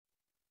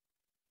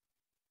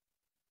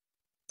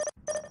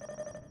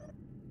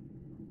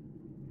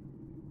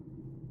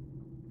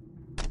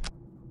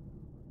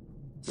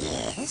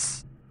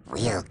Yes?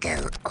 We'll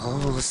go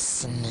all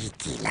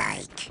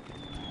sneaky-like.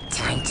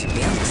 Time to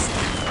build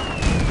stuff.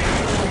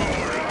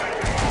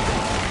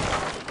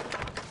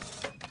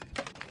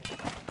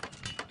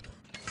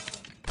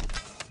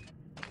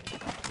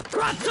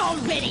 What's all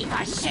ready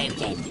for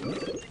shooting?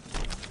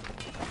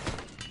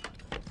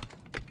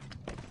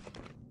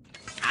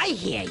 I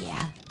hear ya.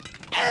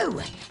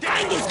 Oh,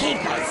 finders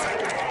keepers.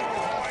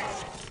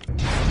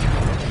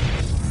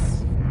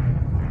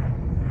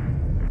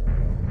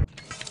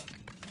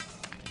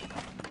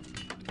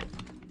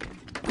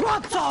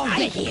 What's all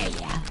ready? I hear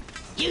ya.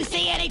 You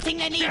see anything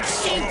that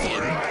needs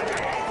shooting?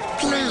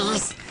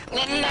 Please,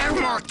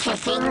 no more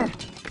kicking.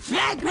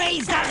 Flag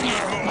raised up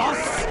now,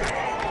 boss.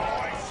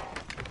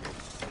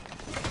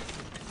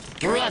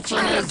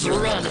 Gretchen is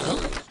ready.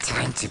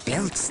 Time to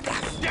build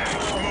stuff.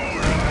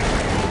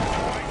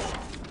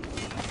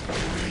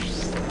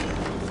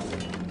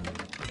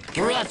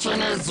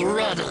 Gretchen is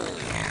ready.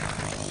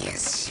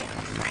 Yes,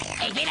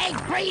 if it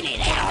ain't green,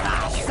 it ain't on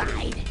our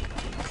side.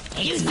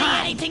 If you see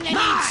anything that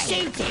needs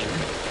shooting,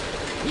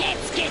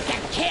 let's get to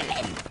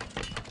killing.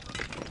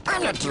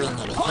 I'm not doing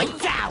anything.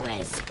 Point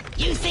towers.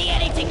 You see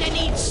anything that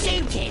needs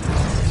shooting?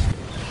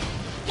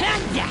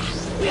 Thunder.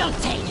 We'll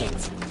take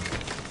it.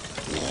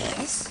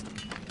 Yes.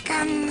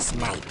 Guns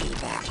might be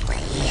that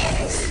way,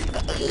 yes.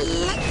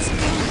 Let's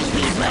go.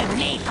 These weren't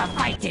made for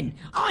fighting,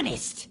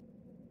 honest.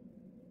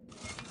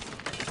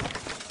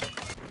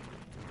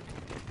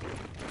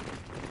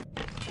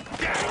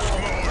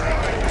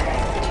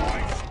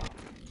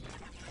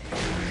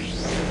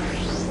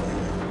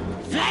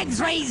 Flags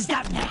raised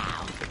up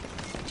now.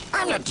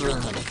 I'm not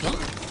doing anything.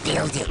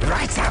 Build it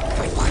right up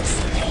for what's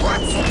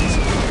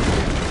it?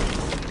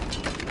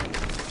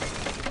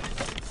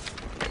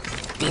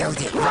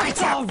 Build it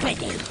right up.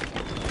 Already.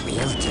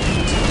 We'll do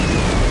it.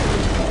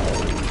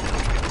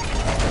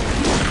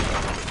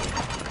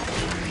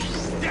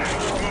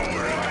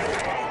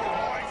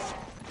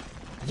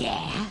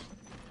 Yeah?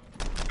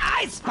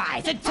 I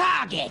spy the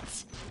target!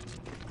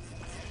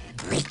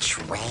 Which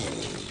way?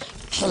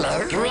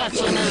 Hello?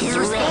 Gretchen is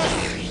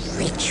ready.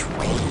 Which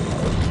way?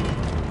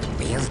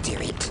 We'll do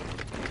it.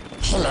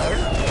 Hello?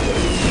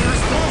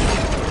 Who's there?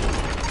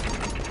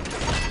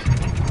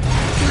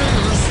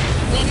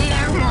 Please,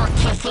 no more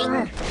kissing.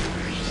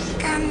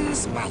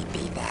 Guns might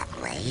be that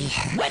way.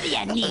 What do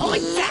you need?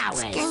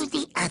 Let's go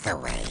the other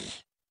way.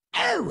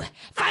 Oh!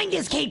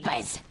 Finders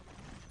keepers!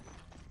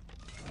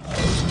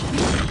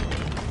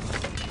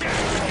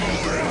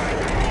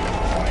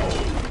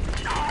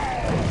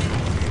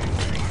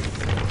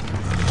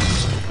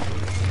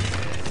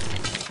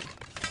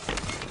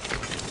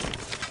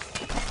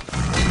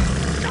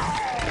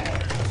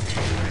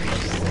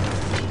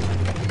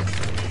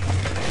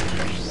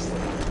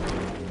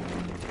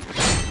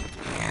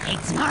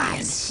 It's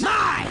mine!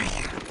 Mine!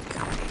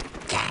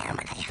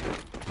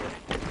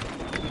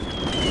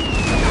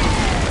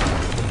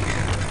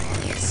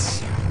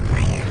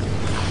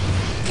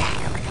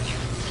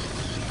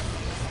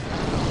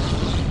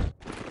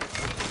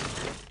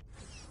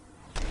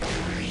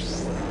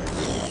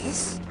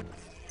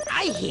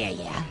 I hear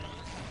ya.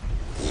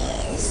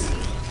 Yes.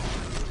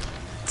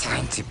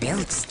 Time to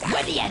build stuff.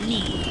 What do you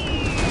need?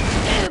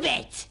 Move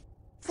it!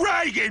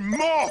 Friggin'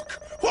 mock!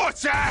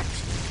 What's that?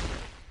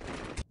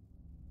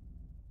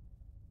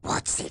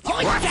 What's it?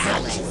 Point What's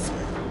towers. it?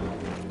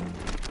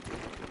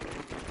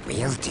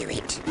 We'll do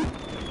it.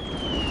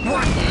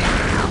 What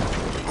now?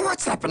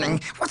 What's happening?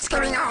 What's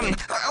going on?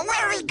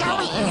 Where are we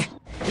going?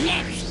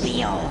 Let's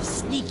be all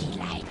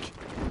sneaky-like.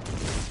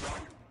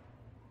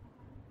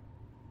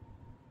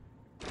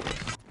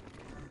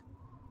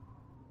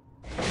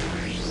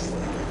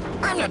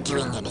 I'm not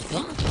doing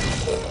anything.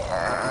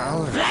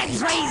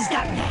 Flags raised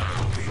up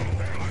now.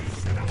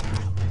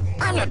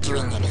 I'm not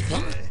doing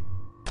anything.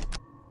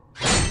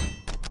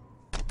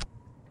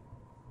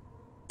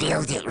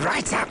 Build it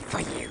right up for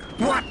you.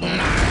 What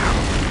now?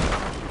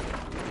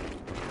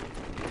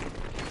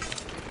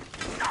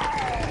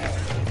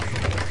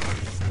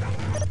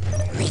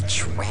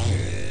 Which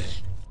way?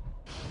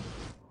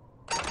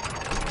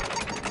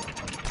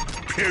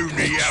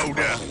 Puny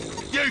elder!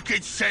 You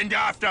could send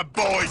after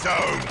boys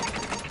home!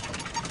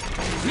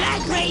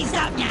 Flag raised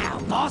up now,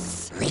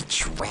 boss.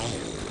 Which way?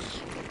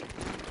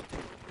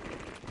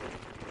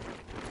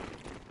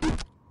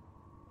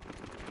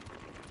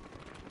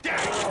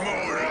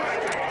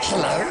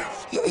 Hello?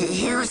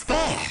 Who's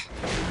there?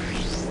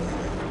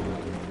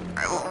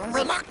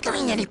 We're not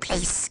going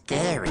anyplace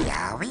scary,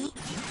 are we?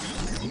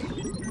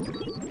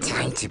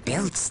 Time to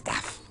build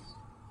stuff.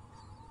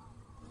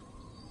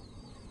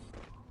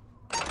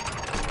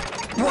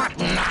 What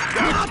now?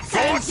 Not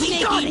so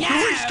sneaky now.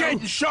 Who's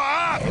getting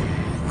shot up?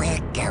 We're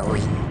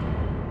going.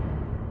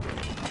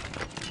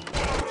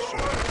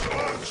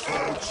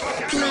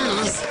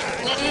 Please,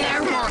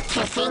 no more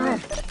kissing.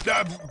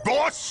 The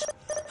boss?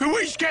 Who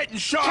is getting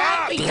shot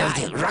up? Build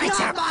it right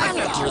up. I'm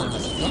not doing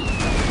anything.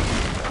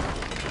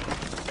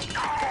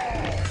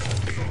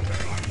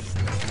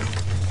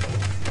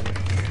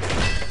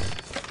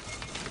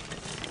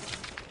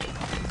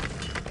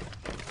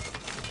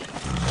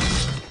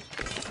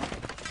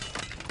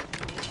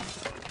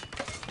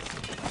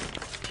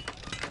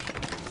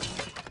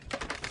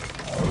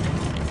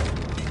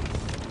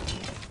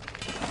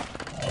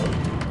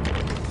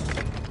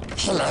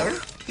 Hello?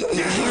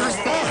 Who's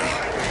there?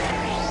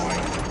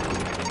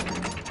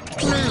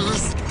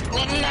 Please,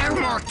 no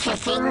more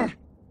kicking.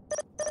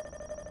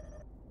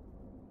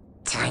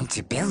 Time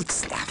to build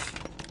stuff.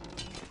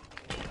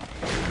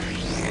 Oh,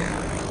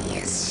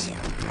 yes,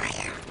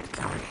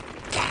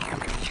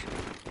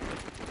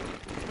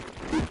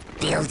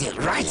 build it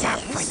right up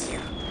for you.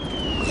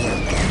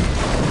 We'll go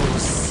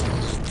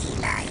sneaky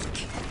like.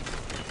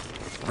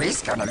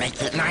 We're gonna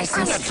make it nice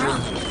and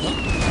strong.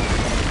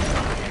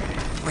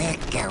 We're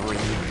going.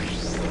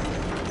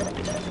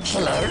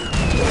 Hello?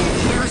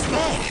 Who's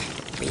there?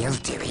 We'll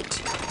do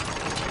it.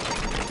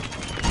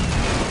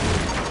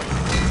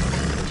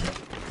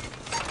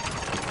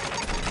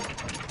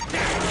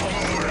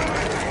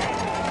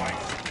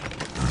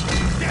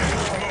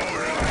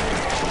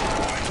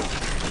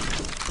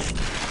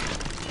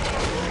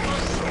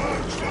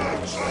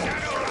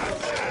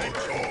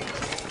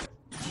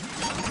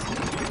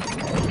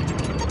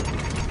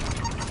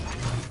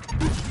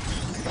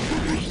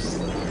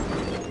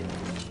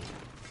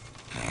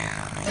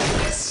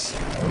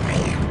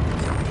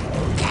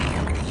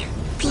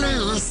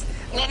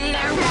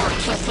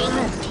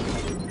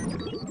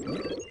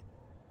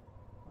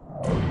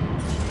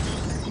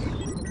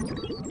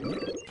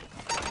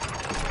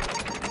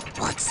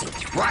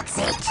 What's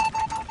it?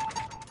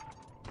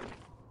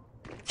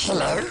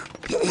 Hello?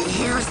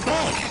 Who's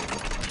there?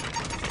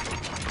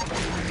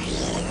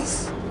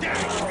 Yes.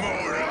 Yes,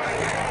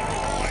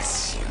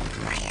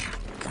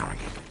 going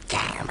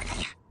down.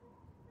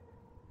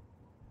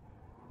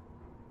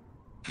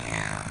 Oh,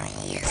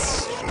 yes.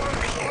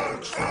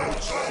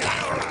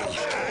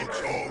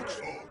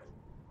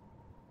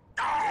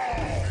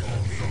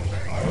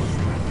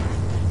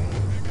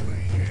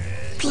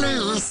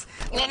 Please,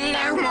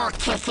 no more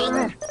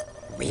kicking.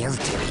 We'll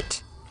do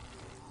it.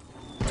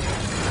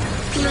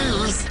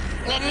 Please,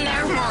 no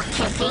more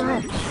kicking.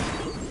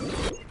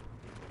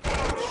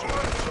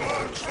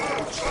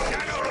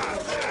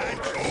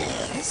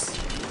 Yes.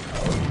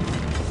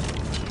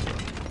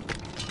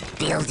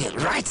 Build it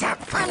right up.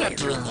 I'm not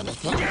doing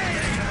anything.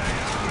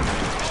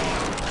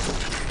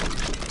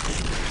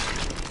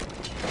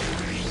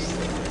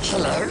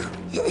 Hello?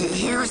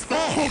 Who's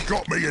there? Who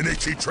got me an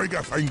itchy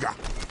trigger finger?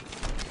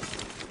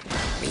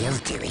 We'll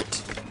do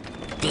it.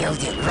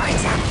 Build it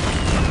right up.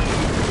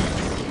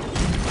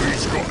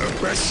 He's got the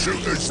best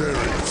shooters there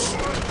is.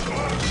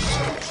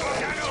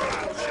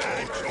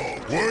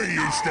 We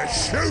is the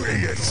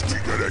shootiest. You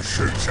gotta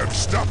shoot some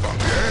stuff up,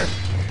 yeah?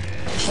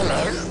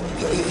 Hello?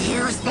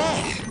 Who's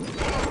there?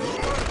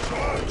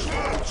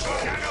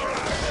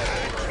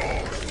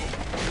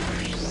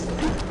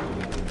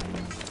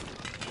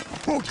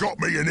 Who got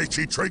me an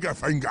itchy trigger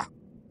finger?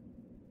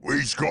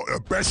 We's got the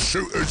best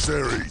shooters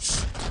there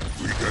is.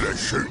 We gotta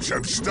shoot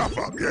some stuff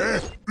up, yeah?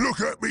 Look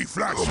at me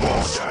flash,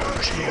 boss.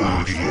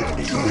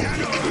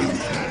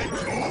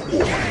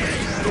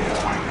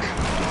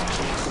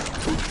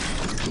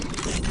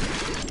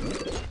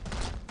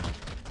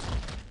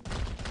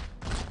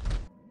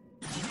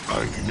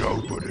 Ain't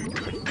nobody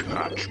can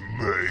catch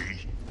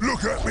me.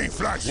 Look at me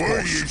flash, boss. We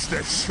is the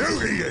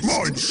shootiest.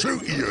 Mine's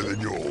shootier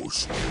than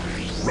yours.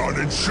 Run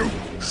and shoot,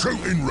 shoot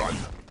and run.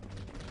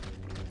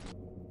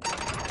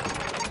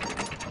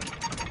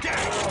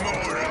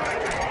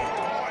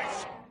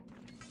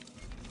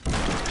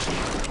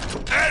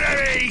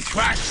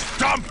 Crash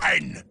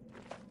stomping!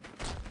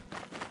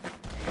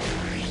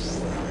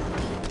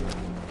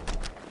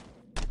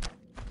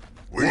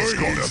 We've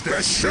got the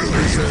best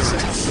shooters there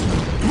is.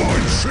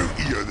 Mine's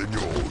shootier than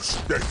yours.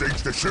 There's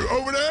things to shoot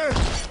over there.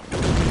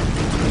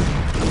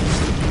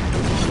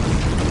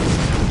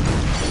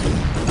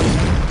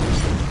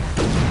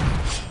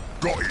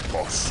 Got it,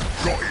 boss.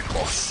 Got it,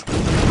 boss.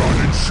 Run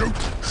and shoot.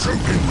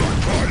 Shoot and run.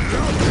 I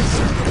love this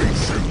enemy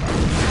shooter.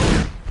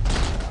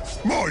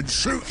 Mine's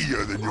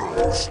shootier than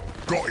yours.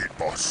 Got it,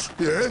 boss.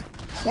 Yeah?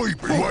 We've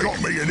been waiting.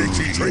 Got me an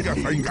itchy trigger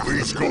finger.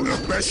 He's got the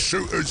best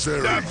shooters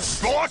there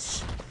is.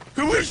 Boss?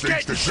 Who is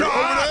getting shot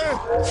over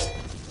there?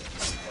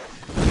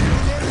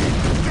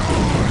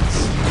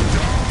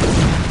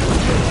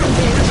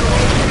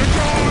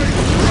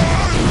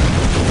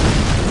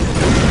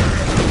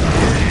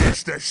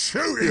 It's the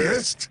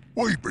shootiest.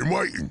 Yeah? We've been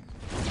waiting.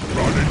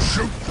 Run and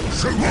shoot.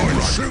 Shoot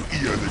and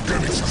shootier than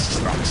give me some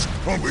slugs.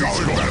 I'm going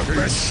got the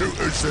best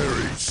shooters there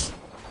is.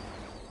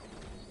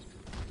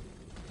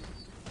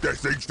 There's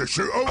things to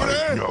shoot over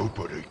there.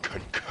 Nobody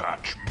can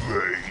catch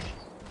me.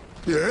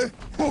 Yeah?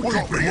 Well,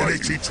 got me an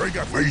itchy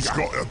trigger finger. He's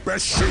got the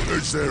best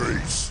shooters there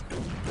is.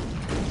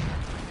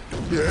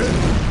 Yeah?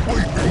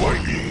 We've been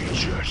waiting.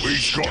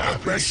 We've got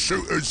the best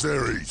shooters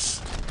there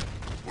is.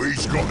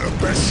 We've got the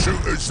best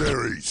shooters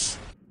there is.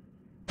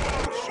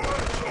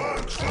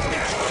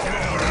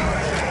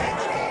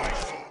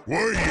 We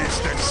is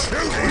the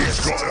shooter. He's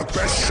got the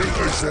best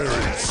shooters there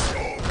is.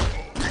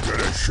 We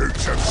gotta shoot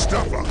some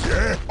stuff up,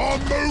 yeah?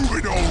 I'm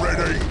moving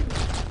already.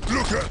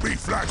 Look at me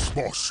flash,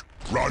 boss.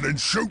 Run and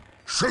shoot,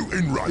 shoot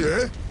and run.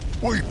 Yeah?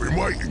 We've been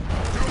waiting.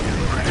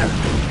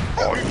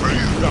 I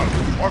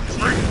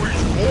think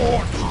we've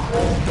fought.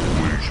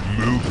 We're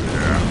moving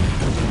now.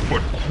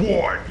 But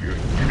quiet, you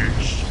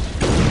idiots.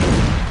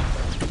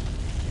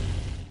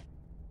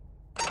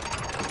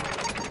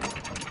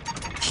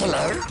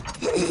 Hello?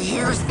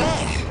 Who's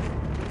there?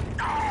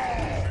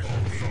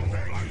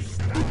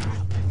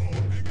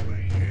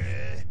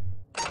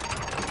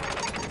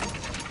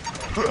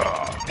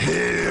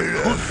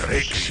 Here,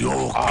 fix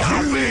your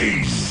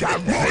coming.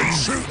 Something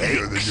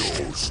sillier than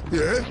yours.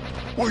 Yeah?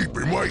 We've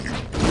been waiting.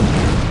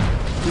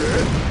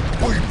 Yeah?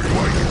 We've been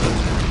waiting.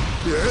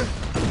 Yeah?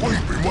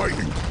 We've been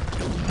waiting.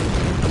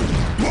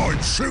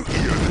 Mine's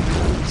silkier than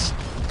yours.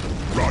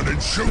 Run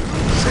and shoot.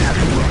 Shoot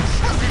and rush.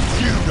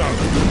 You don't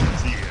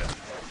here.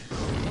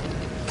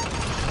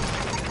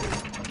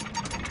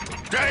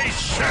 They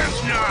shoot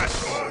us!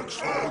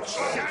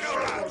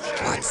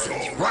 What's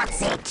it?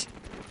 What's it?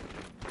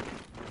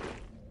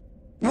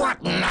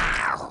 What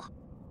now?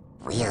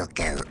 We'll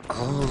go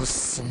all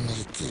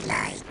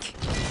sneaky-like.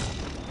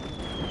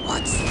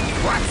 What's it?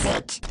 What's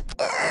it?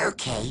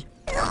 Okay.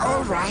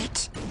 All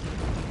right.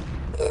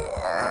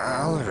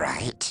 All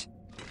right.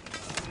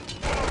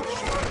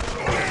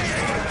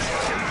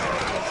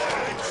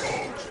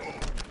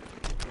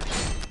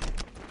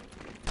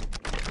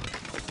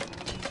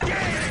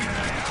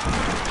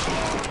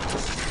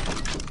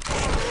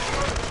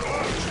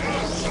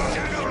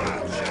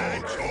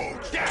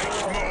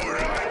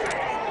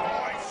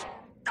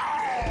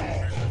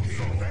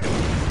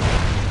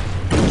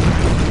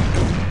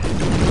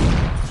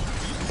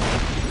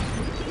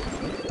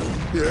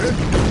 Yeah?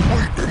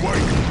 We've been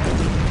waiting.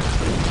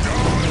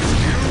 Dance,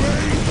 UA!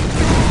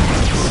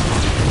 Dance!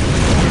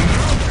 I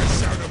love the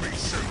sound of me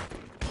suit.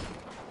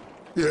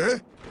 Yeah?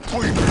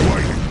 We've been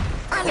waiting.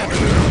 I'm not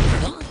doing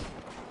anything.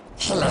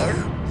 Hello?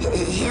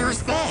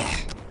 Who's there?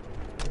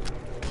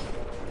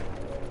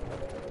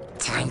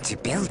 Time to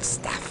build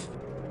stuff.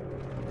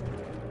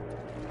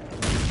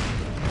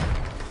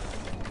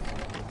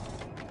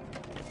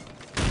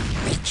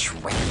 Which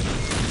way?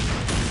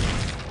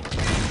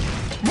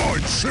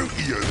 Mine's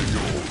silkier than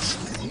yours.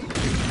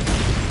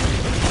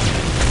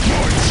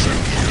 Mine's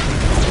silkier than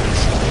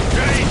yours.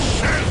 They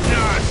shoot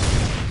us!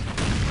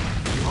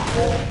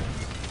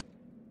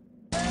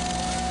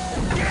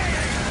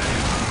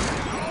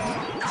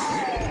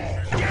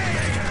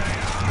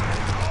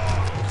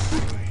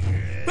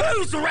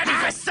 Who's ready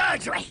for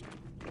surgery?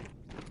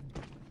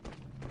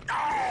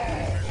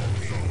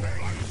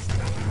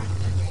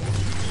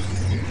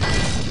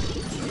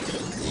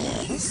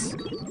 Yes?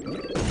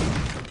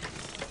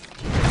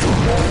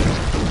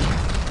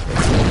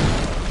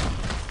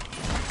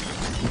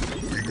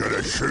 We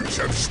gotta shoot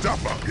some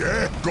stuff up,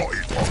 yeah? Got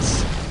it,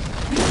 boss.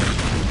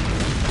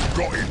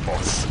 Got it,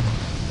 boss.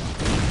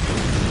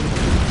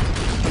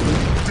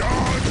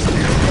 Dance,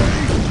 UA!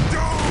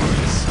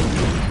 Dance!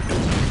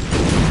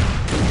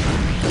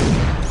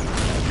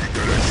 We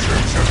gotta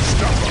shoot some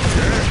stuff up,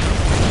 yeah?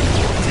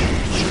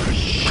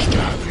 Just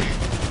stop it.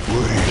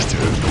 Where's the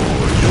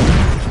boy?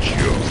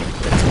 Sure.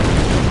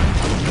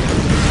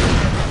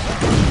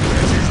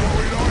 This is what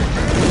we like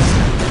best.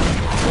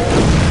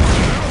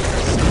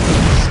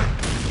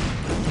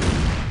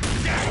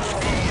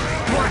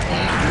 What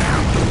now?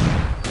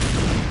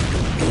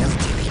 We'll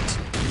do it.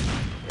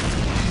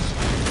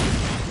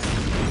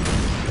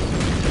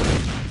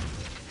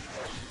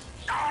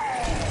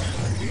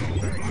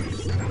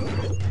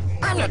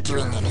 I'm not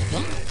doing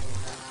anything.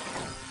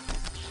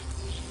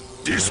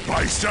 This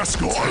place just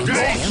got a lot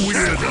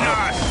weirder.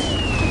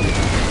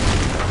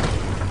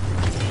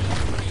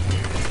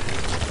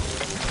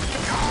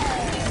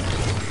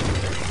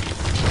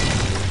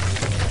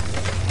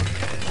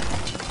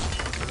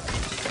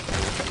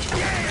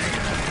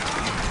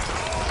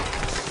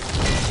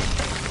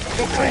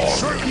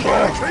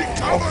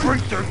 I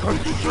think they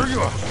can see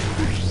us.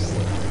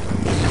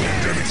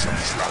 Give me some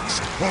slugs.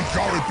 I'm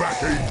going back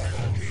in.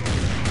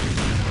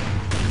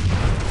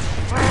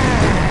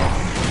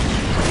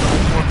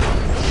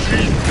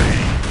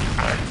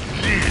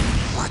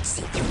 What's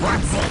it?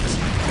 What's it?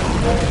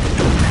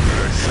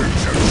 Gonna shoot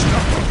some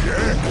stuff up,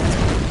 yeah?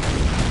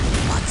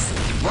 What's it?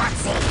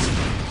 What's it?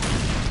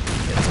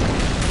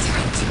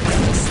 Time to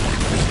build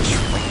stuff. Which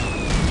way?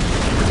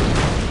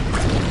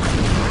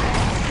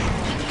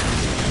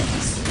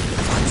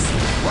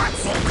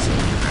 What's it?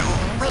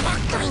 We're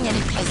not going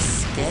anyplace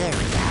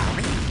scary, are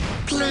we?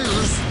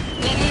 Please,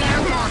 no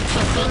more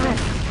kicking.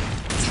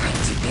 Time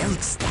to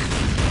build stuff.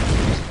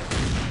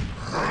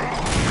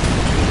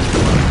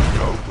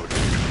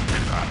 Nobody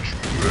can catch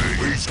me.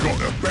 He's got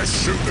the best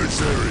shooters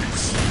there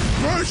is.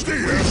 First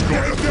he's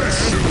got the best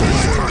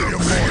shooters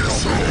there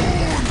is.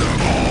 The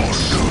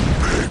awesome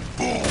big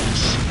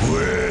balls.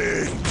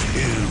 We're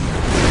killed.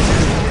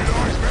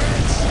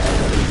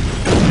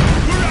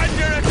 We're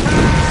under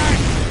attack!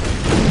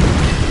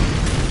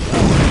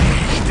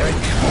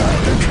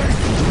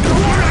 The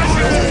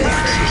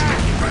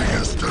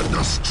biggest and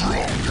the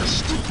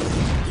strongest.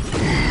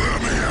 Let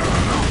me out.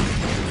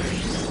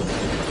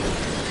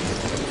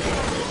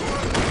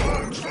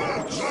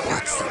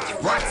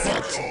 What's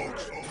it?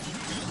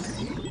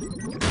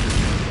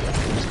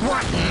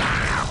 What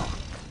now?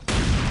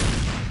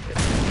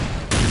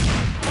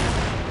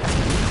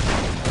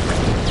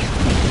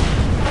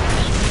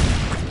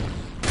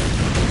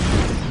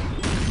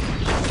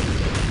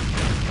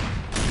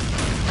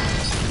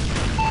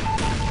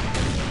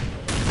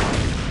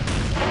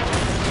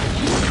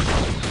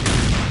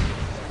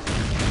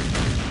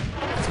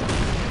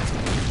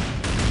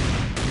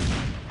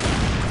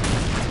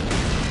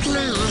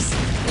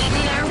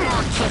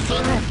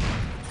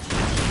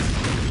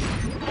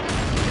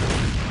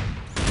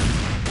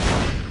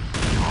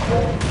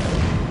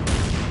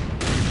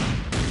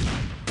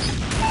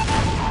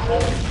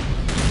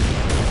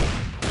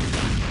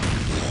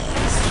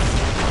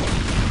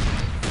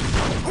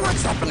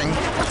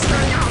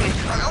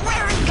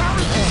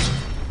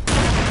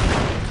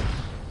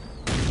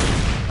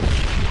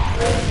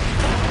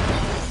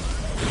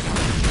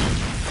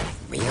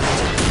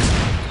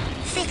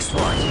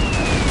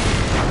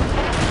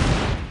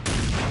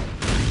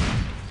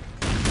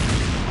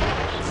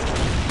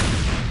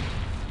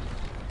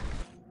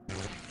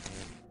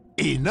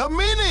 In a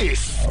minute!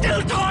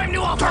 Still time to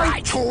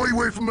operate! Don't toy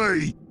with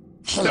me!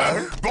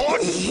 Hello?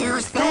 What?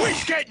 Who's there?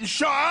 Who's getting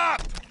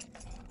shot up?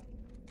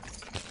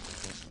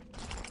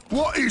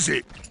 What is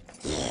it?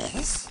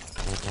 Yes?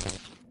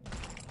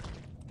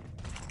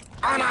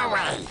 On our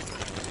way.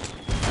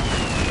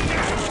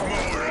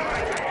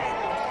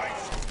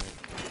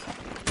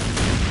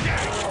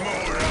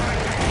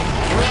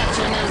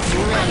 Gretchen is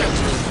ready.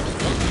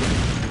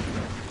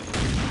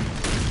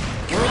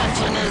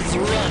 Gretchen is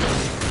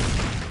ready.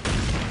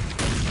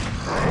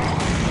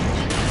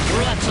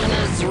 Gretchen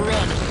is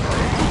ready.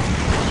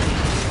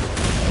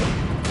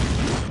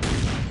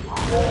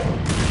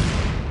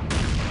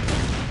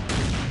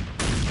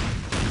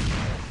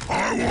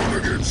 I want to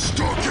get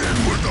stuck in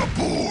with the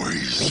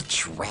boys.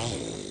 Which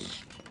way?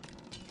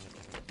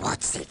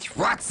 What's it?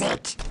 What's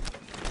it?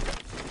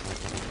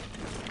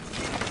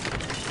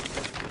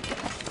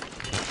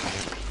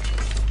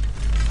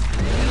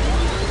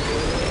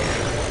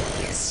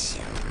 Yes,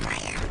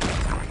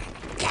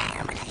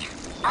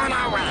 on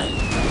our way.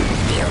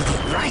 Build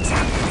it right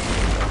up.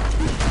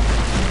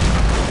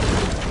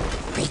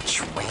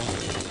 Which way?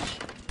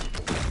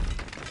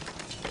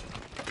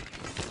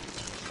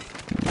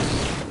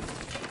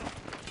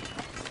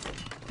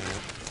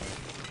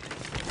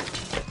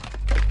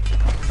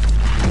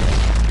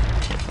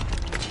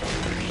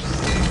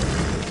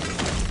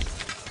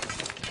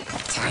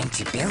 Time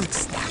to build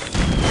stuff.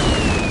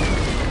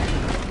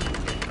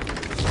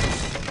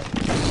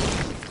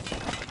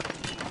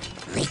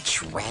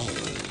 Which way?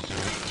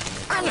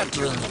 I'm not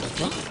doing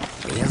anything.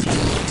 We'll do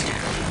it.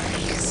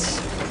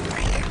 Yes.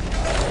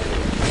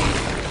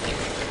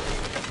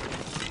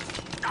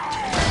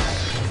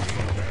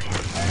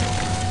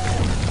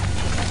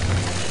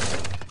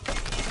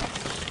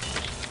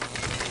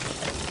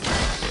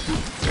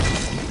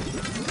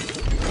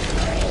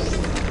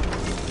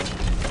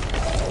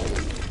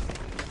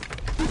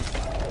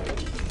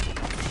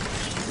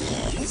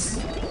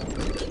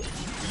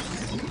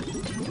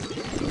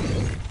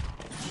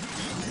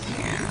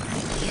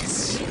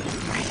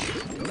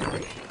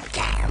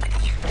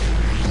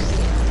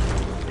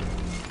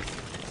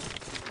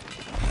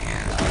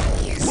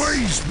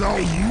 He's the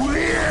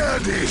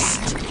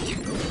weirdest!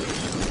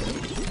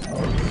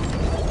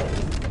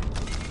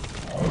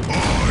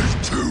 I'm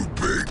too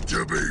big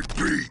to be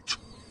beat!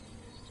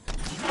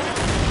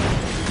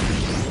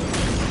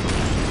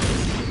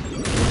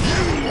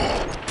 You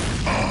are!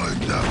 I'm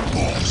the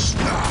boss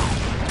now!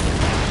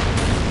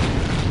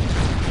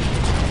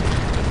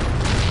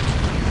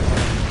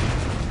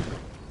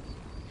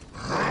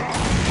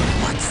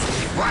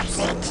 What's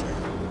it?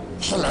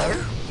 Hello?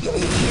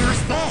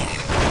 Who's there?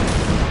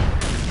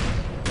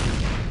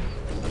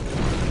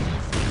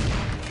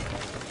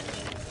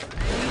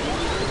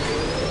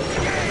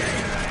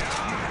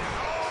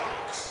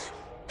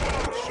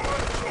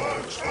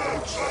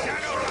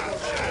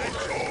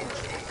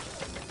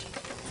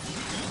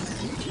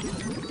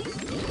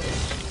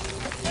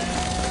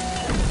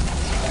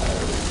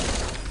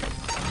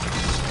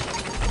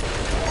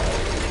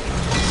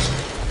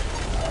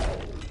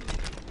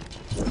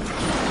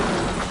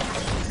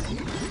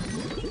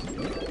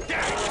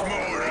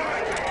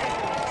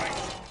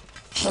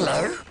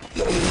 Hello?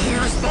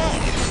 Who's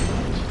there?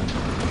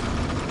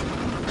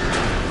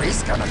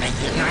 We're gonna make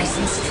it nice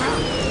and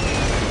strong.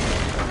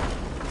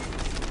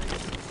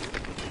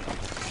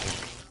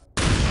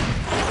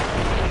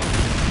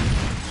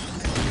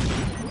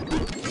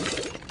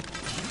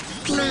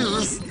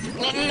 Please,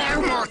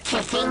 no more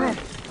kicking.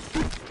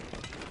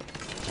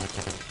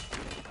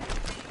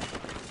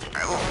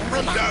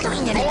 We're not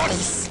going any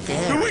place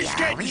scary, Who's are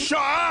getting we?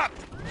 shot up?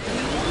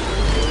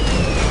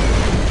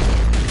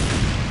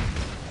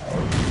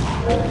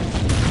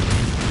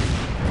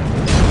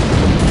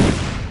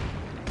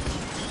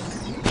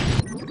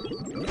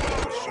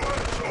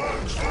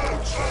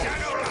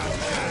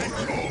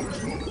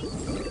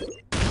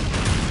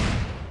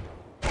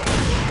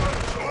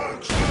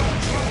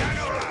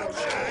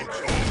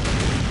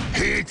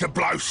 Here to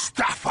blow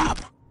stuff up.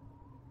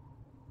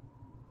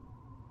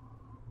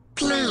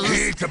 Please,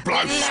 Here to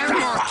blow no stuff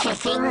more up.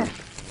 kicking.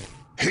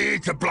 Here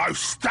to blow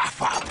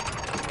stuff up.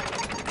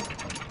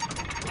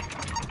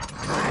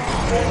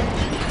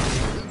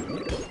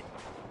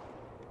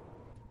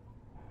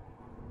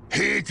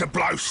 Here to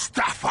blow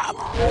stuff up.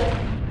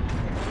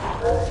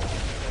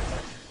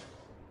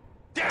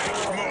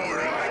 That's more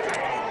like it.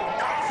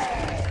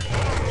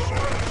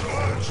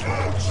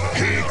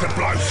 Here to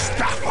blow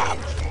stuff up.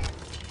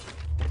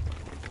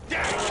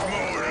 That's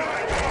more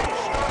like it.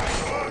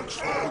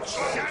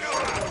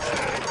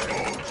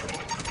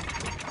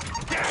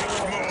 That's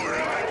more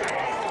like it.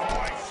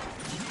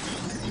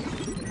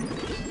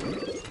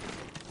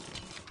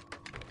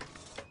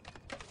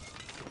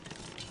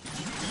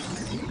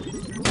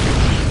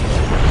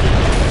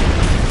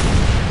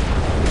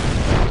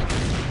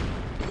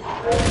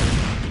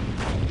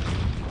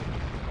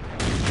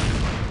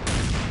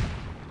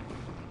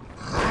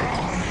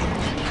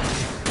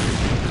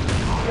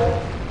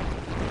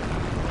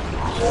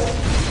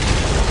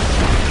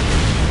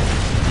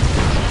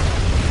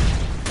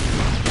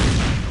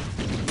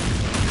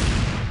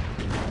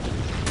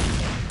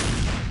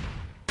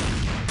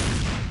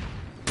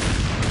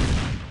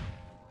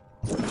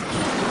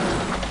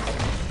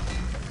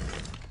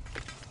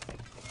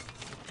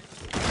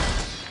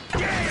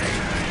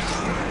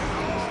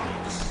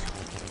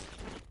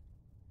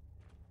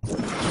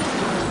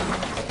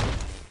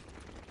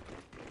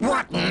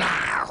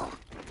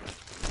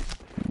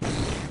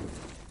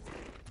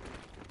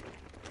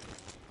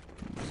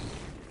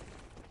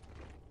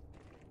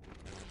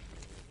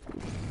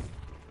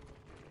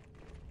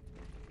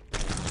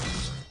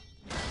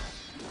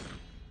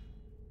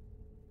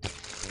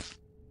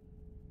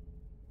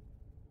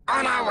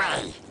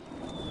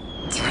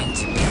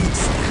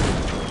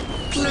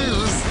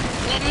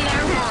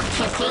 No more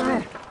kissing.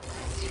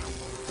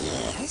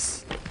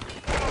 Yes?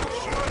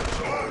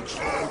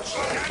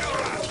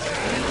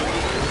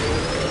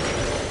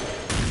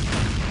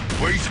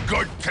 We've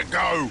got to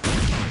go.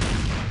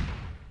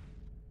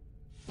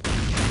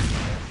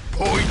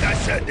 Point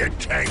us at the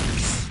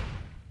tanks.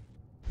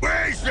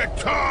 Where's the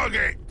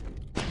target?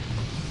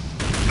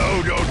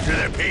 Hold on to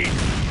the pin.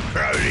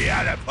 Throw the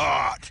other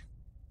part.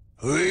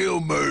 We'll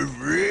move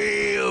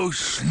real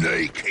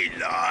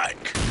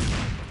sneaky-like.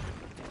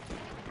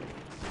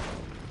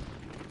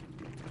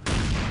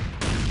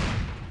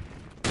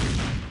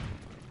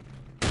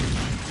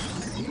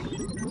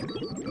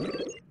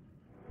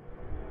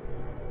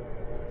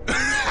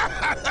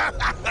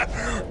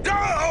 Don't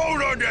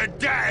hold on to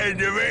that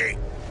end of it.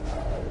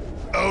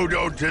 Hold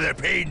on to the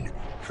pin.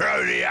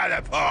 Throw the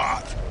other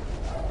part.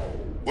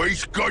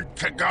 We've got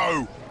to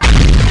go.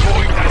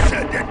 Point us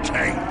at the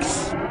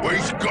tanks.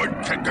 We've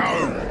got to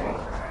go.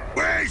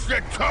 Where's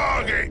the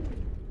target?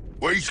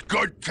 We've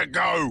got to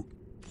go.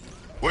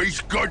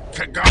 We've got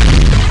to go.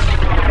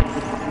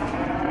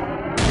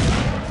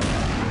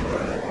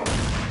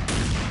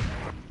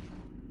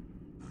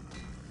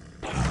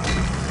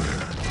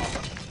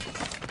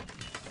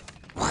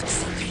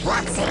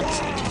 What's it?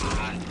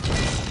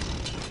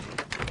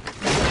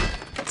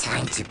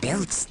 Time to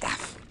build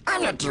stuff.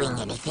 I'm not doing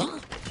anything.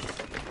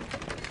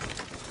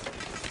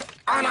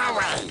 On our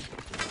way.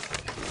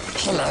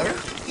 Hello?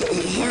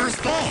 Who's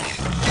there?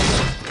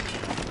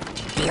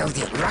 Build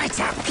it right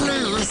up,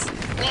 please.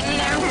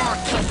 No more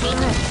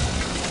kissing.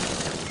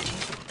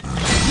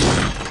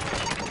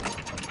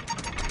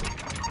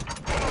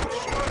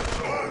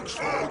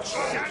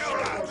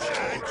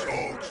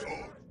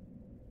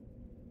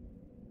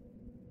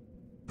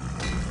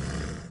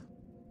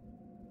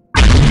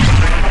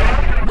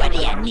 What do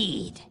you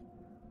need?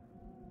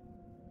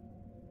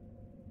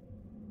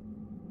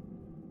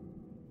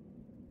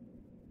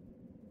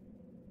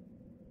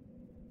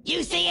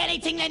 You see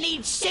anything that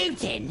needs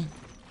shooting?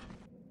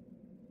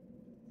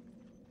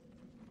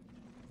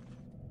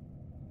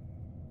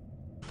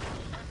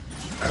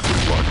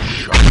 Everyone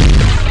shut up.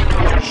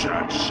 What's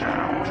that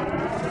sound?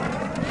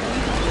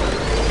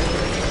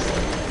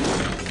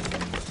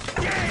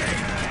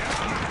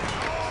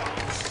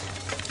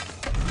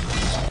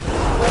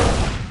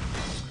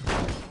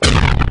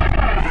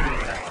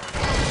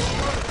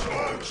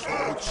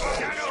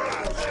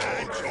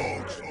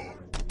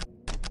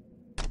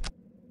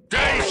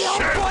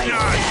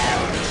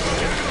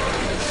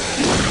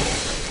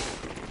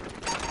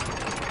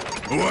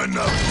 When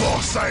the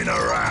boss ain't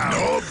around,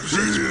 Nobs,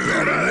 you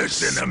better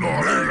listen to me,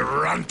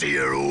 runty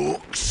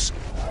Orks.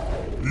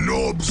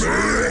 Nobs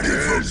ready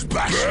for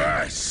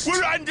bashing.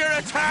 We're under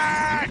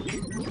attack!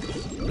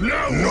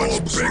 No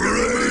one's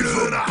bigger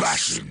than us.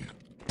 Bashing.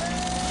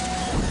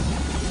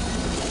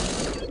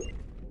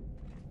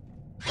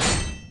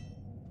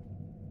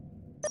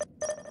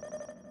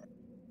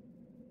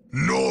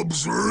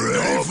 Nobs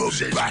ready for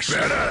bashing.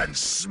 Better than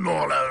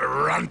smaller,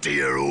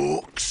 runtier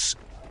Orks.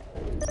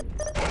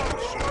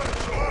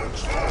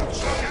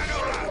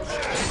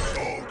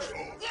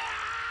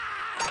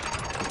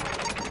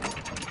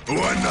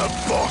 When the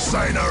boss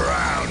ain't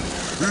around,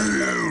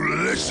 you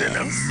listen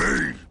to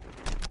me.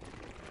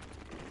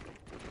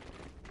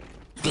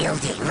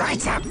 Build it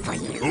right up for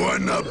you.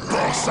 When the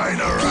boss ain't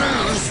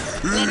around,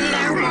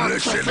 you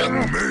listen to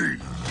me.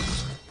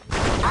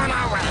 On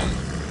our way.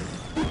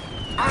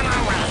 On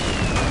our way.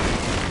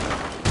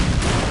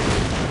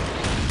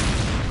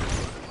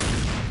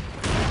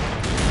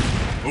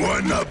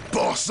 When the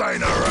boss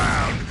ain't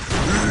around,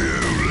 you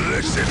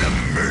listen to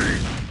me.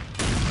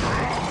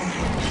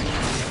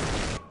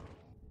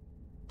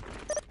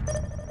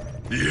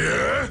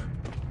 Yeah?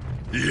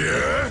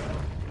 Yeah?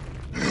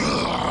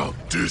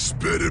 This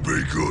better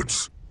be good.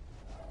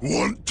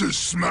 Want to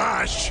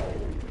smash?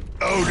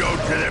 Hold on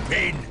to the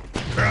pin.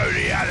 Throw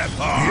the other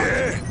part.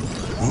 Yeah?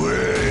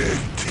 Where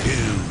to?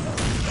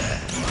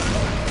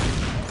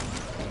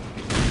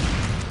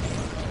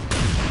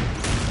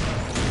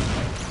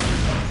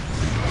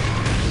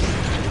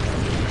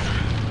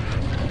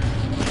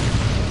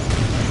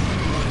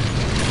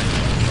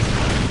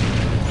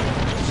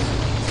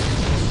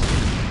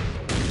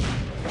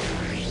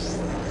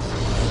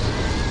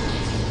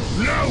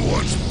 No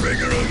one's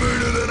bigger and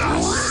meaner than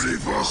us! Ready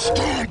for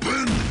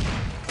stomping?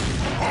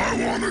 I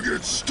wanna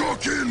get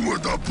stuck in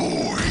with the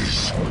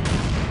boys!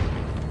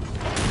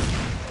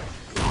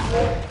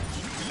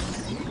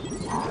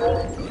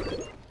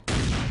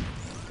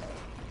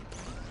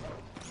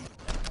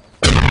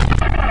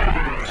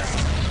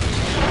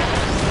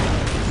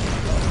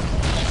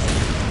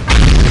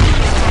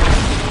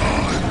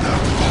 I'm the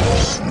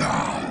boss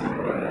now!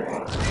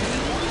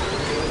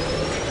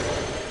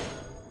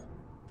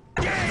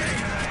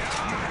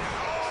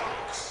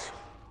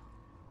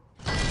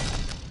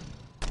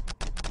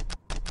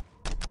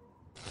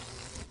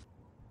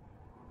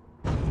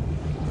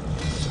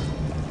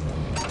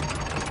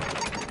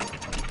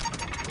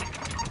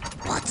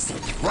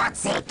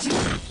 What's it?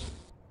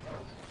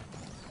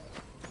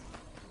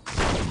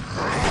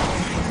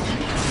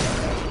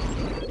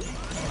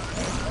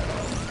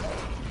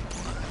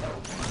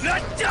 The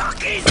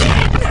dock is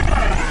in!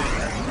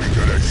 We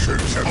gotta shoot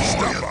some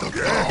stuff up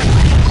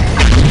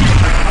there.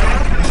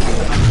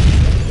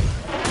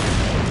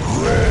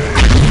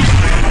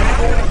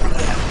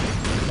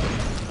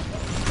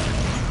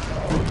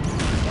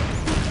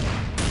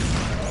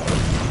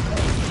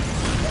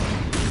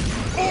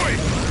 Oi!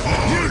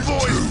 You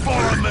boys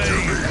follow me,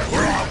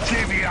 or I'll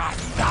give you a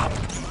thump!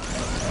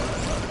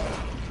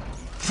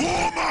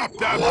 Form up,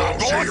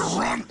 boss!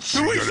 runts.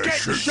 Who We is gotta getting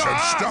shoot some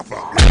shot? stuff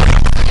up there.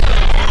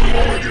 I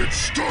get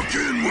stuck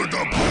in with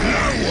the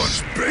no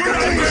one's bigger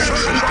than the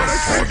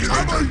biggest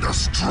and the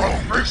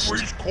strongest.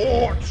 We's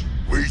caught!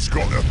 We's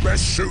got the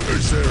best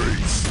shooters there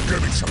is.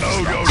 Give me some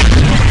Oh, stuff. no!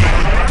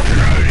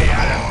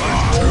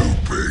 Too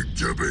big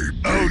to be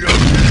beat. Oh, no!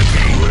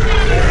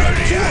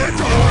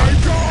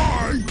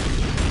 Die!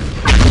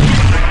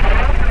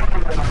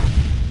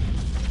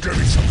 Give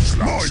me some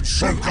slugs. Mine's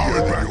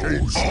shootier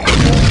than yours.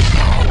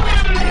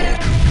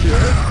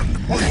 And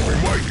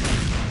wait.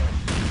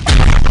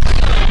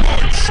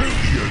 Mine's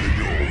shootier than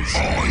yours. I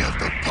have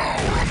the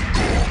power of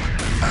Gork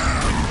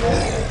and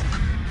Ork.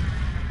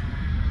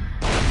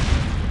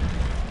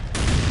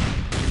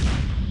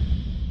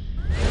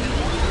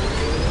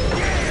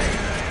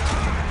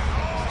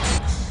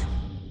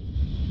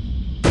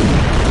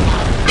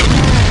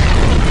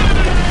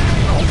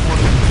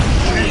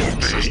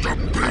 Orks is the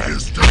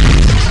biggest and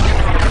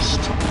the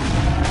strongest.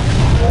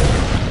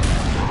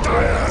 I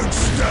don't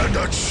stand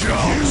a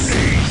chance! You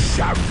need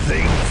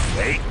something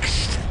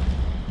fixed!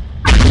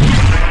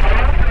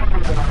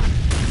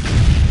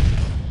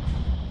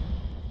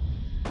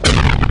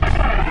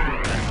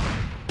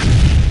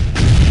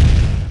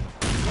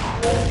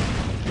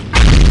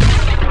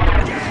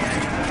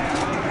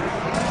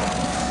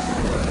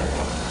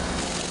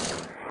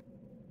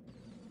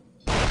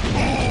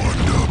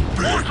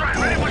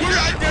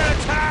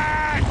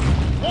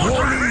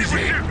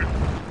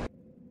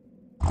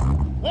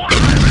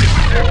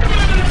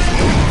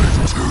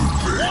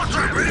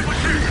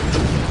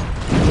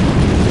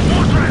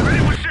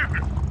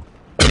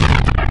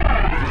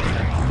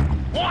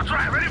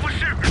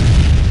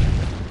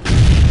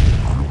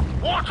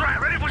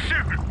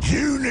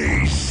 You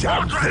need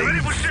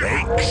something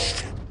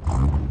fixed?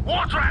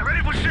 Wartrack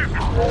ready for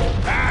shipment!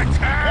 Attack!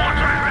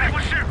 Wartrack ready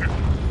for shipment!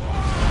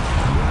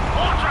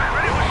 Wartrack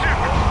ready for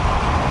shipment!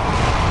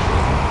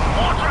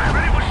 Wartrack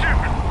ready for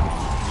shipment!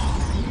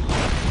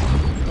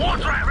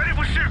 Wartrack ready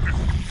for shipment!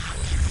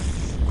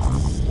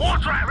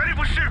 Wartrack ready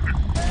for shipment!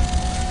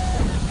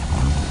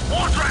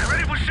 Wartrack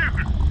ready for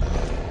shipment!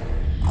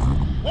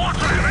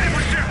 Wartrack ready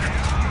for shipment!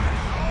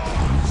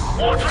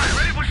 Wartrack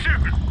ready for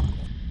shipment!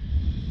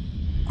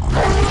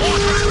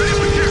 Wartrack ready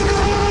for shipment!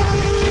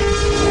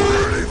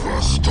 Ready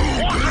for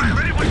stomping. Wartrack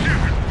ready for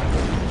shipment!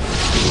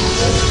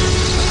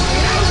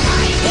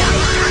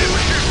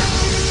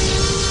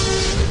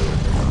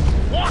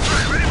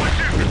 Wartrack ready for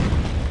shipment!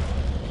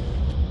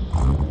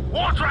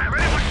 Wartrack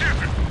ready for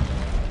shipment!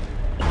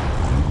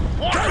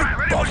 Wartrack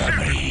ready for Bother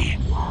shipment! me!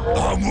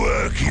 I'm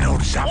working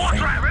on something!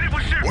 Wartrack ready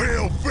for shipment!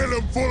 We'll fill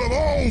them full of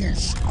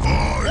holes.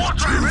 Oh, it's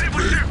Wartrack ready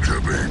for too shipment. big to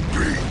be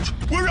beat.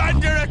 We're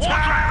under Wartrack ready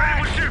attack!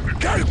 for shipment!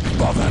 Don't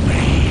bother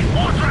me!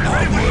 Wartrack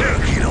ready I'm for shipment!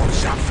 working on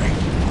something!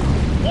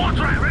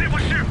 Wartrack ready for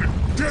shipment!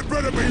 Get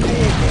better be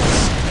more,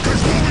 boss.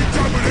 Cause what we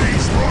done with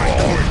these right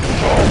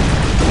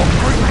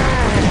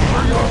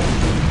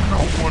No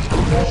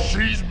one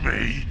sees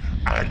me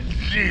and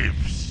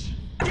lives!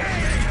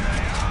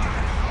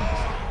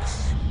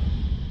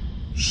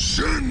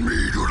 Send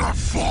me to the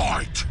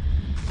fight.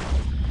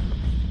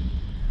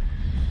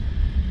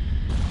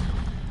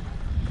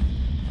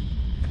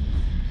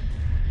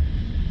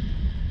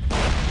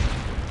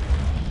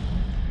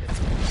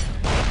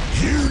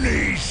 You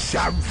need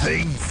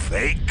something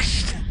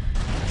fixed?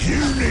 You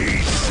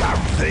need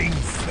something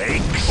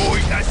fixed? Oi,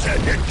 that's at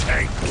the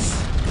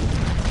tanks!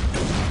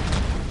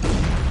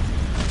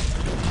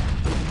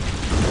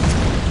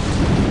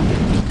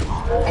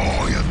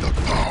 I have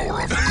the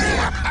power of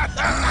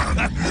God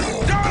and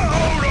more. Don't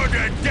hold on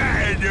to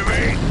that end of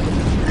it!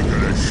 You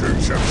gonna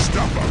shoot some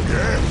stuff up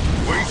there?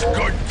 We've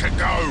got to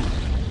go!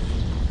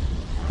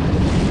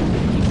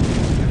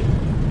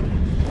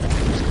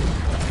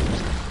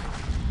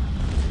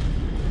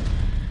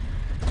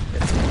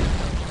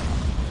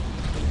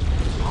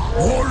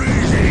 What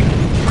is it?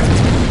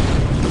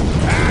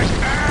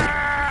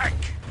 Attack!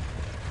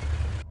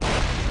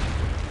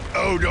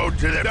 Hold on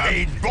to the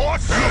pin,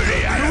 boss!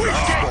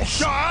 Who's getting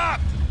shot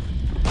up?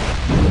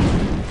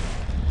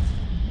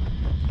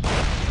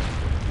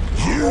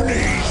 You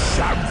need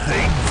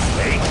something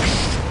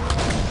fixed?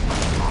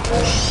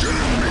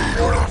 Send me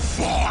to the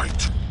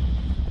fight.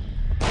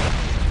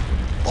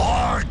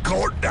 I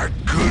got the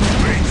good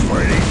bits for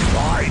this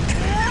fight.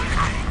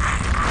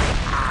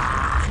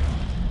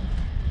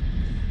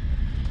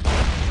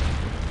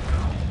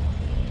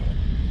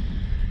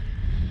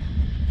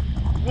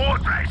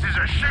 Wartrack is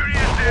as shooty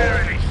as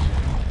there is!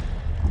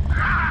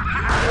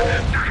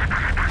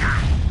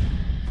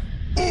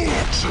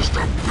 Orks is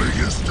the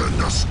biggest and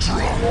the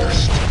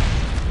strongest.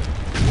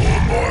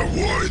 On my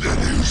way, then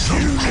you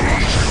some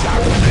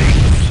crunch.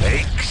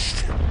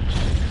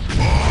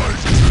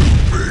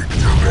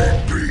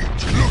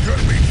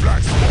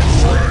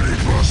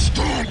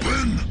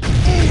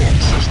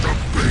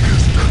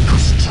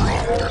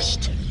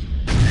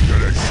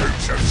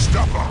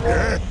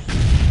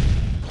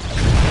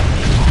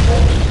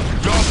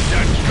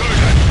 Dr.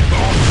 Good,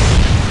 boss!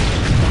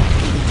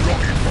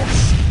 Got it, boss.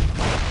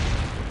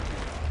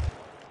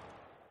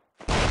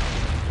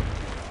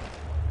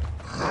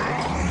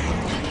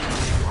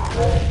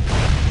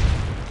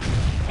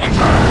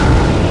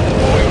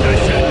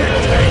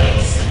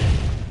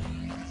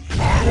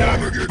 I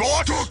wanna get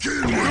stuck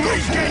in with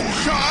the getting boys.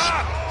 shot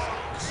up?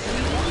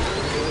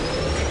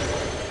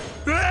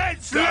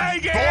 Let's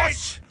leg it!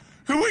 Boss!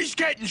 Who is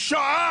getting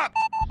shot up?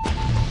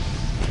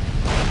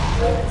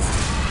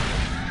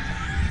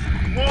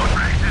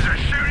 Wartraces are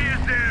shooting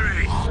us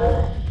theory!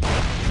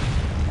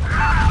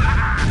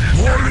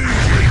 What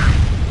is it?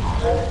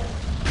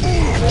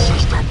 Orks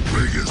is the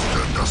biggest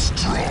and the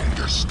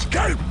strongest.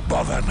 Don't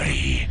bother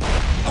me.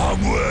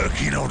 I'm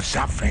working on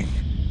something.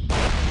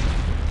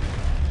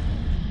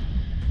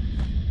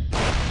 I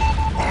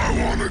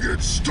wanna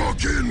get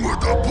stuck in with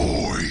the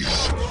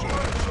boys.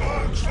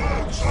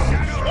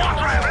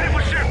 Wartrace, ready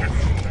for shipment!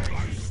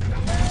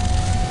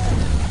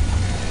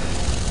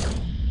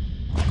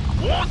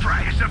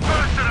 Wartrace is the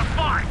first to the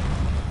fight!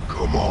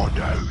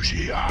 Commandos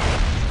here,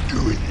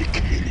 doing the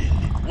killing.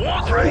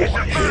 Wartrace is the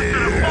first to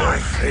the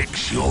fight! Fix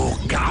your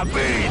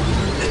gubbin.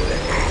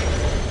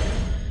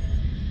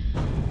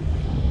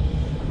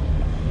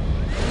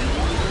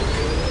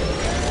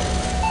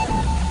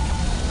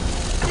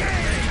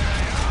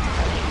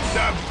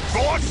 The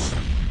boss?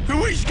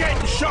 Who is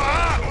getting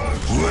shot up?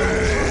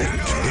 Where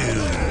to?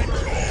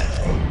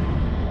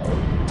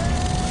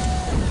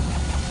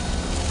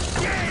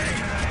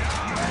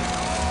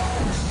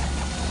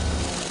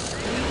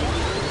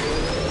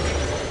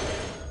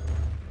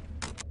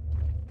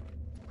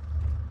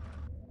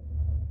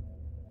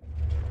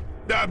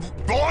 The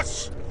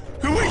boss?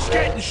 Who is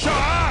getting shot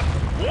up?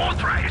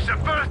 Wartrace is the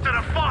first to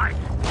the fight!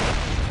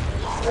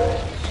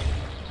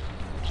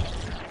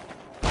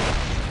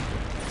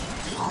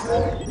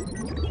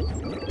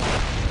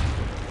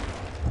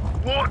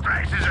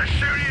 Wartraces are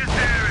shooting us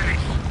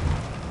theories!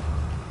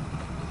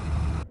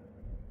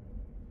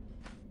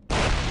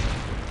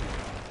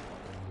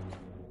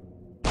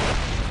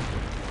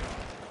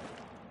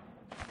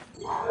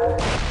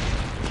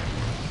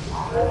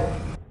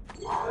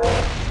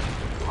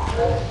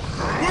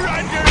 We're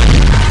under!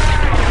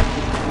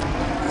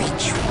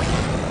 Which way?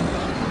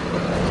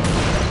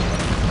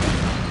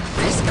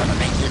 This is gonna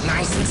make you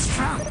nice and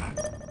strong.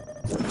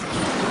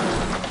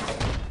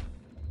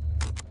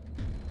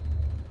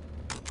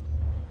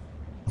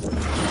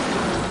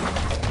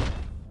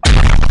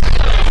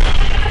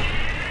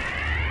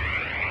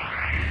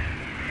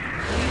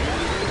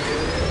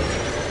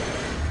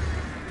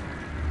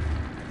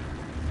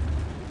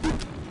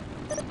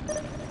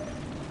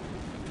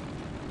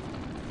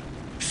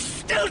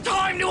 Still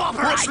time to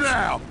operate! What's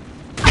now?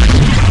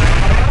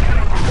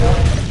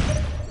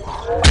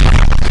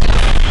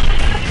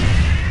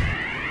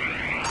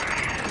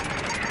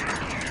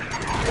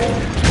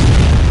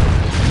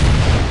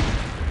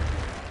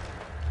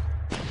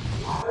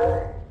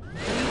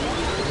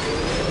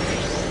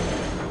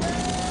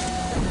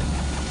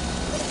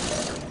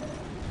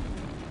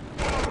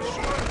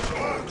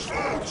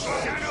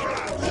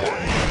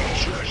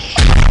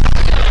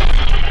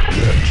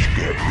 Let's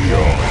get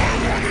beyond. I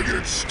wanna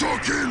get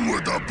stuck in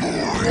with the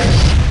boys.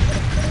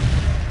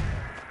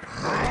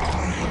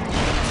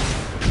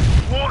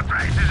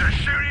 Wartraces are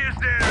shooting us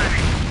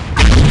theories!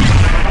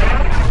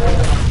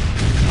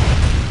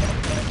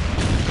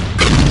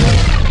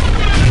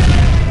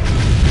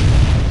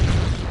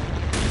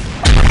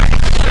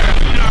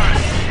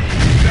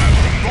 The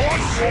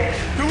boss?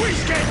 Who is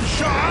getting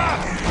shot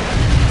up?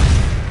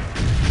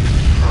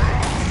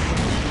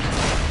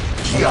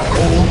 You're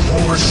all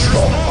for a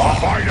strong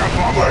Fight a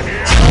bomber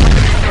here! Is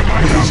there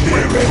any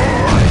We'll do it.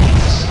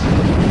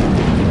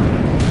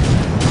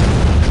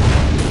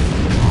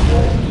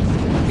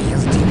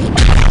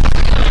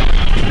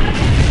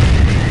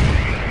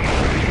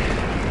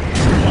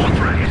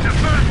 Wartrace is the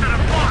first to the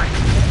fight!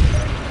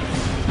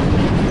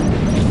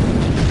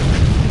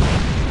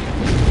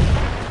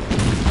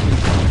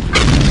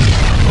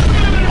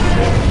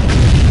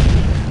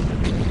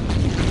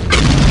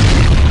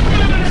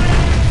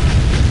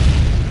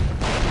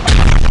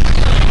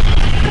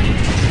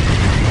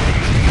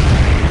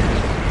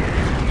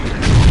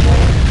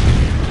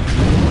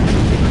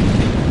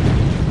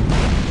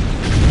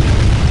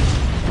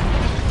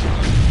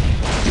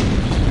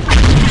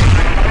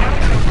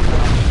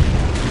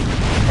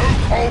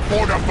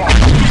 For the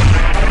bomb!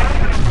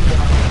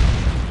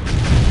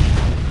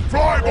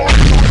 Fly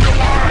boys on the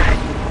way!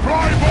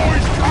 Fly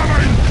boys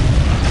coming!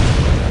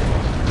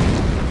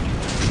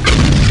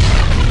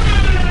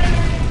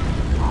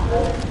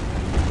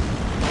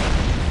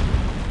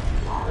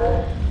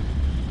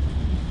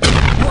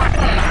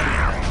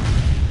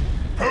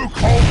 Who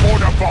called for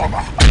the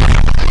bomber?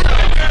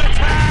 Under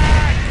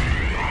attack!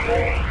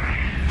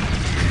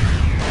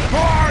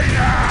 Fly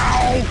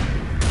now!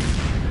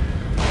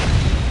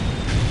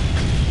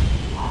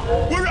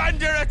 We're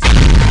under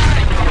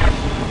attack!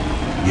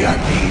 Ya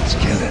needs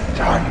killing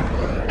done,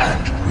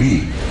 and we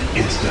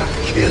is the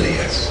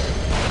killiest.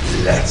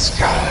 Let's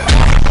go.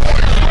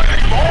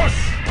 Ready, boss?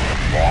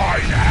 Why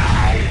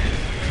now?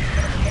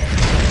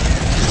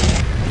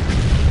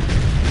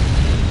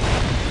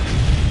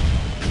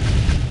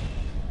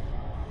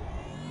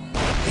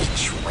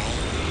 Which way?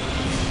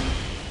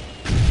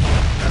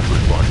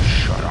 Everyone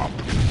shut up.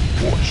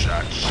 What's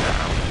that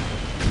sound?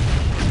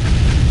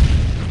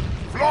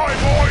 Fly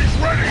boys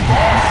ready,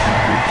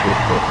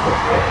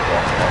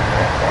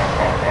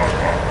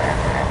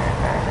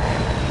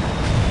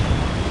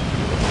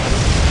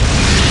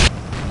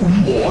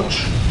 What?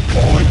 I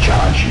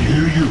can't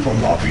hear you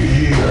from up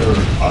here.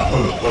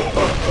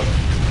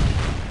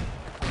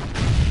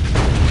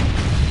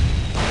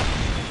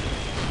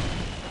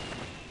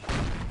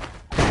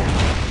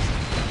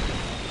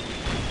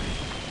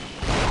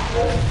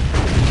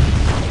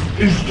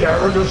 Is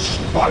there a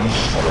space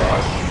for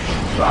us?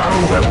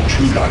 Oh, well,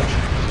 too late.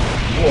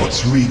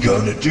 What's we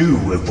gonna do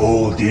with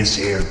all this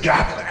here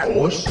gap,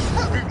 boss?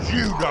 How did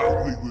you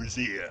know we was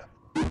here?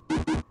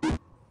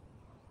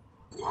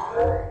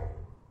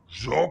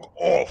 Zog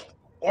off!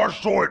 I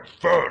saw it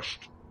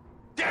first!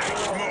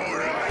 That's more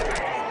like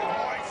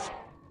it,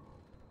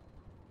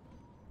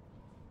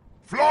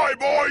 Fly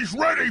boys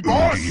ready,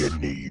 boss! Who do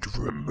you need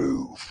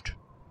removed?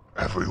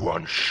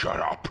 Everyone shut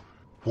up.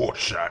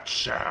 What's that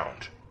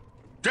sound?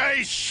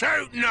 They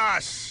shooting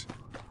us!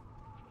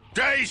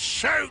 They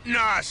shooting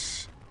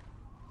us!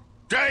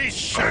 They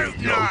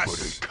shooting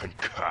us! Nobody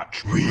can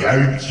catch me. We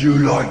ain't you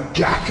like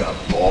Gaka,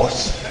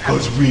 boss,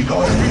 cause we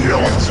got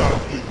lots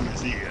of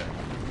Who's here?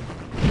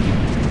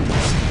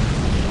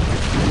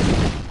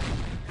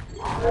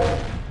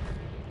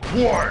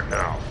 What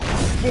now?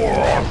 For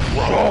our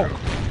frog!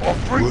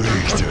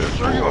 Where's the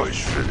boys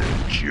for the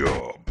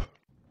job?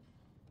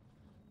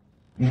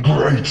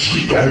 great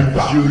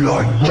stomp. You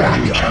like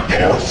Gaka,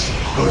 boss,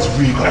 cause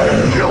we got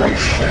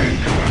lots of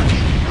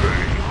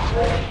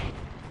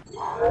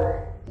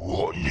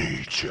What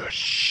needs a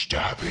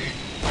stabbing?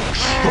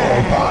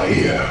 Storm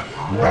here,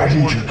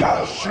 ready to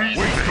go.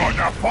 We've got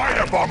a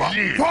fire bomber!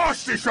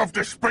 Fastest of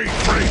the speed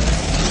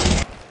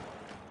freaks!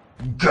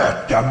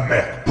 Get the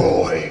mech,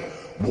 boy.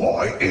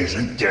 Why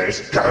isn't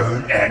this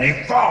going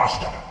any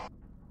faster?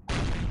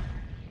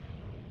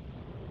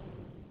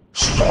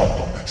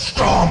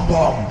 Stomp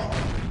them!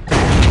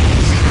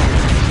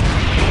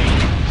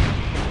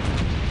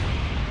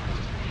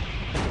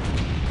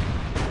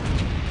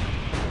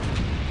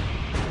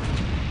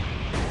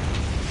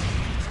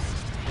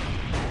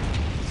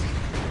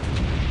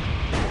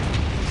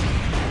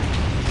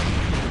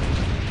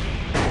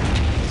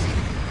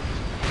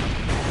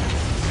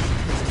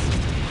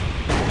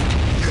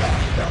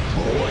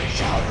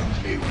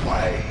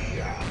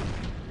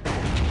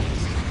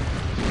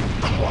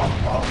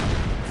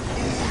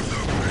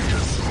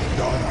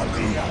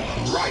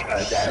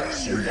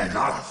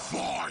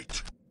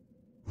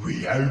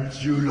 We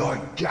hope you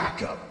like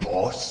Gaka,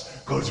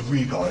 boss, cause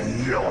we got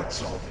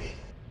lots of it.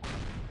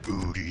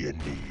 Who do you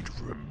need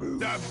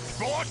removed? The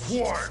boss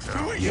war!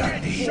 You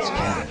need to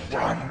get it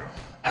done,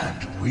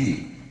 and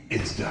we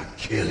is the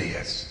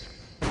killiest.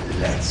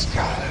 Let's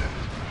go.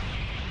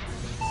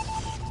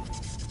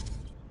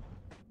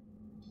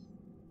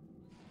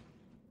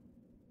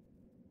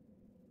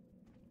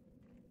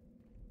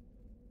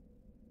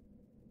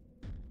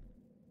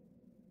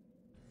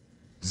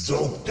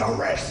 Zog the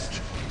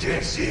rest.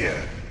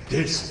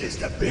 This is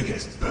the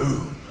biggest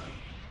boom.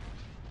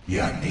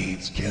 You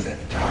needs killing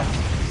done,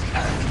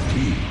 and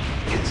we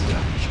is the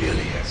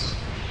killiest.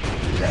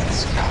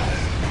 Let's go.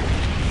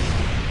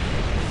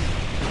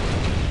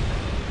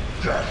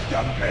 Get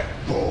the mech,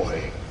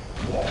 boy.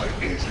 Why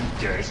isn't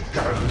this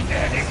going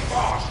any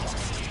faster?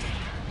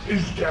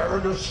 Is there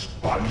a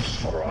space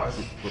for us?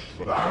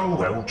 Oh,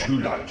 well, too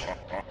late.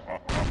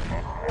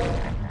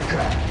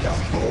 Get the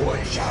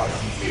boys out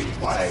of the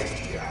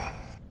way.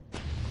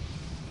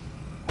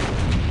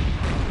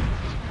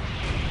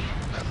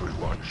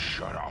 Everyone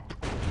shut up.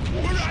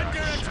 We're under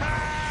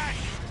attack!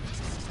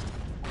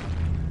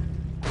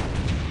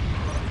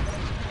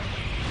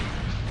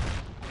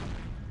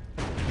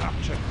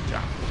 Capture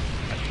down.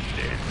 And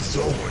then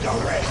So the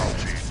rest.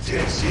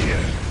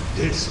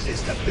 This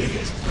is the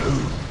biggest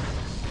boom.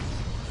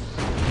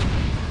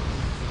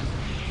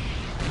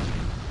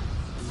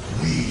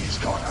 We's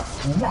gonna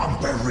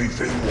crump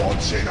everything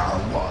what's in our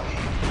way.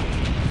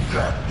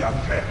 Get the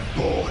mech,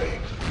 boy.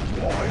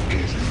 Why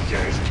isn't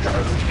this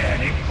going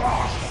any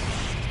faster?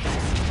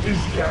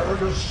 Is there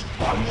a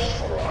space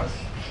for us?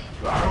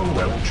 Oh,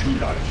 well, too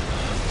late.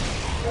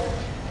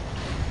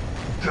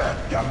 Get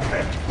the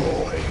mech,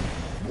 boy.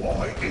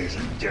 Why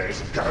isn't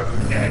this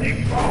going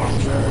any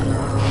faster?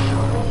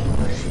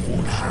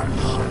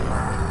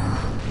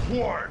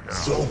 What now?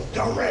 So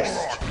the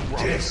rest.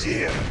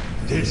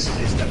 This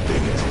is the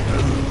biggest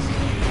move.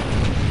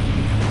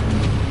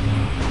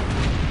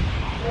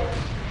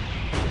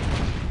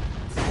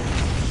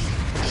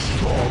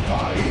 Storm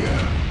by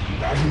here,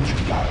 ready to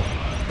go.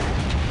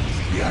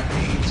 Your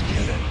needs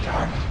killing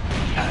done,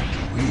 and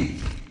we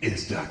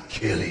is the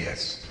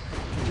killiest.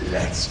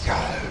 Let's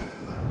go.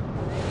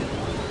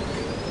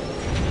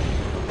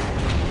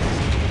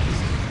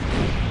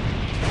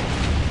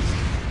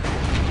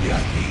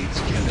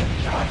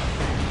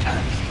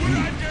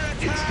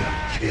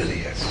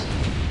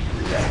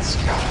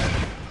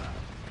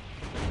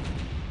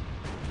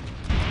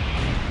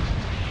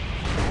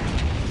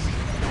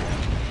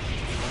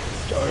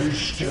 Stay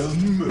still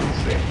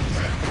moving.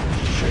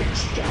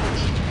 Fix that.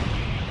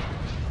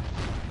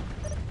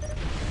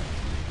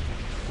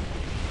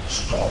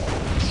 Stop.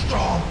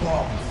 Stop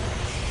 'em.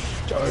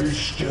 Stay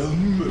still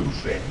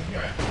moving.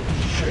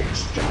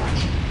 Fix that.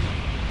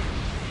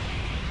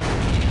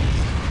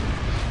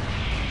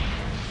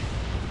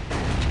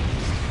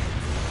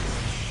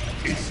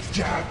 Is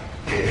that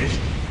it?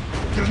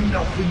 There's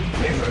nothing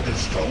bigger than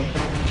stone.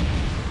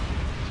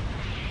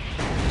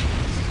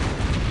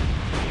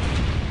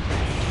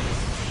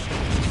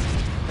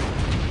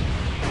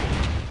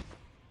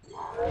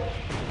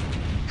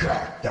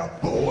 Get the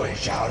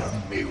boys out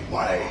of me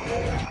way.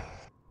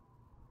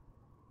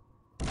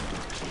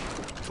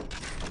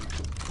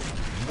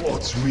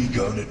 What's we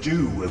gonna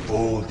do with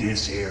all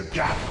this here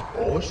gap,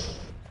 boss?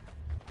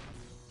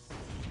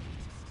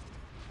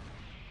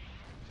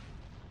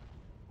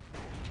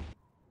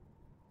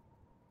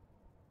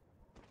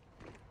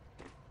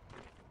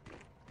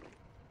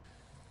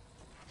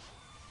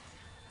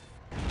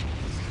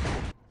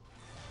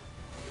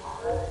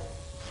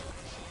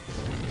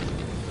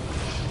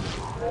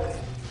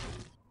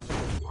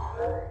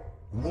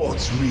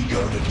 What's we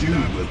gonna do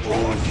with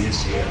all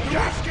this here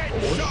gap,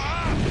 boss?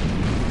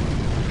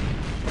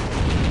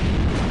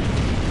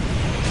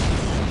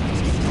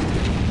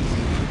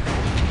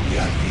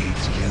 You need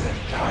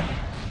skeleton,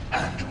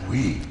 and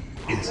we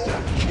is the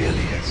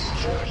killiest.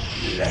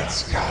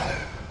 Let's go.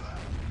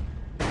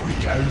 We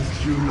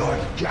hope you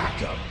like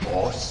Gacker,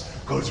 boss,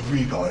 cause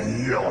we got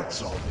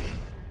lots of it.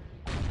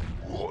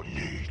 What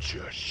needs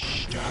your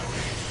stuff?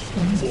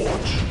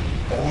 What?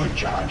 I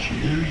can't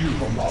hear you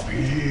from up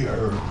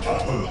here.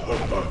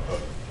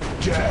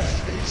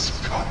 Death is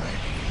coming,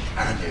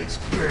 and it's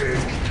big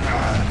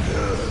and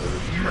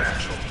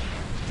metal.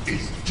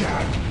 Is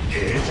that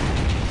it?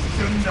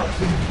 There's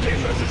nothing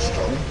bigger than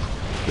stone.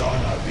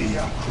 Gonna be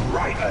a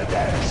crater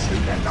there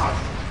soon enough.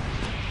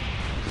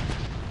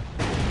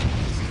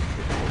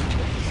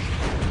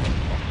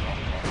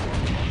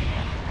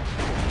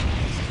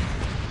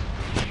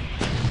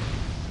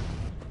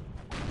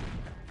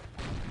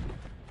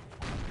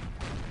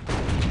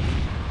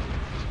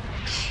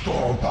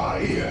 Stop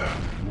by here,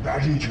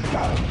 ready to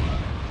go.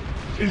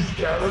 Is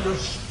there enough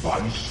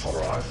space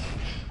for us?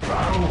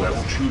 Oh,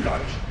 well, too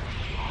late.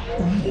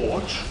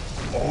 What?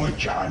 I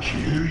can't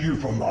hear you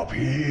from up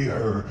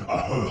here.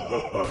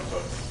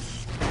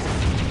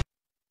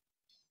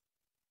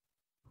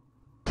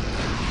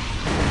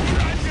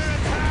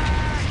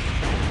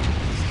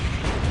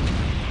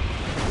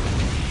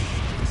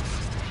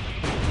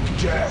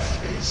 Death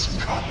is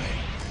coming,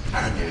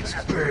 and it's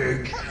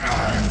big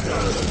and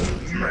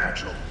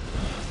metal.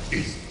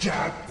 Is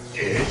that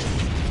it?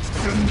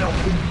 There's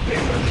nothing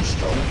bigger than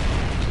stone.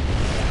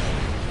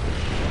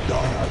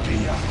 Gonna be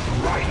a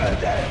crater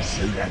there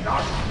soon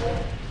enough.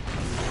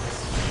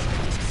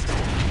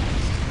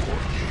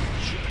 What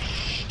needs your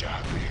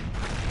stabbing?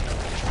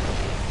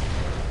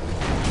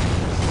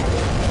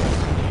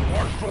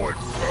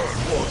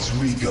 What's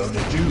we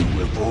gonna do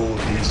with all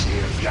this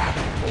here gap,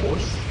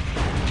 boss?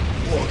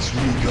 What's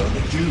we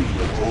gonna do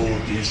with all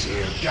this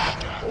here gap,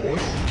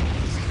 boss?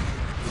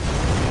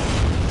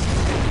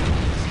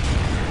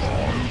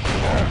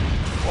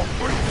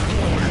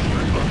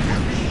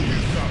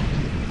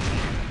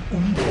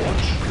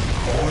 What?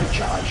 I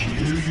can't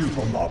hear you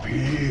from up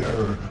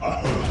here.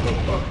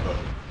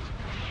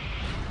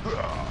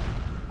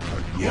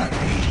 You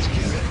need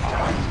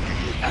skeleton,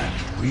 and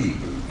we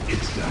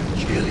is the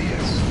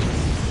killiest.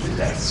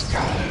 Let's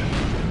go.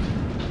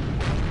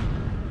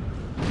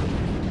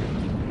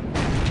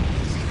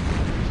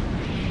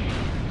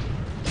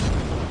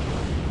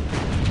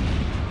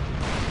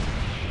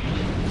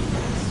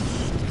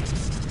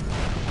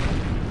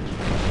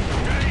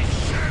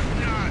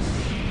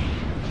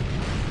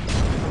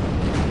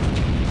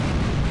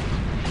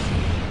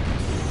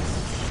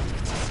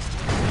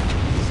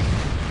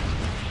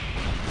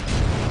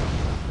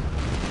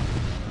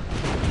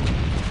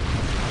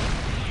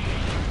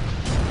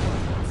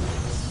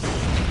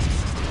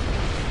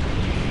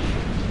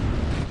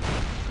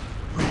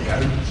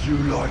 You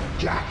like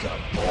Gacker,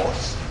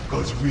 boss?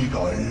 Cause we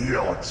got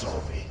lots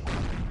of it.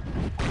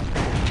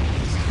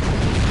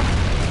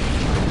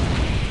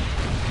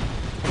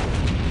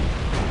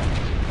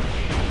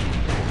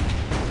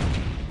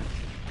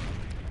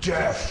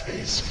 Death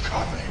is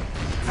coming,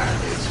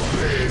 and it's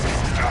big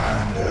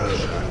and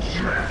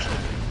metal.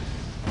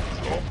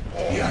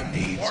 You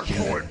need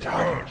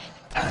skeleton,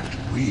 and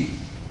we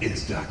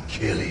is the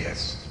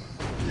killiest.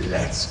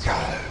 Let's go.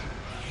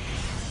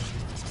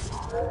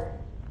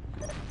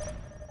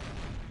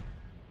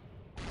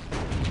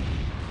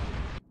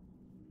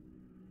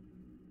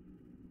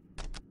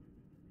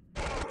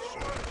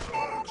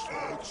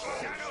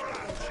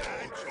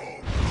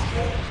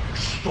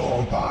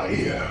 Stop by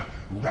here,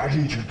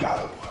 ready to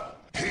go.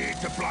 Here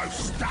to blow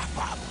stuff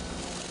up.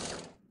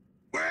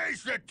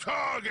 Where's the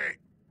target?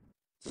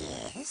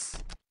 Yes?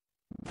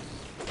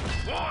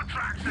 War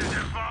tracks is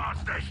the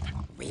fastest.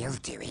 We'll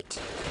do it.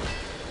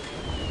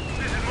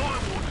 This is my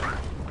war track,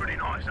 but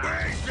Pretty nice, huh?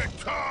 Where's the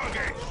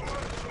target?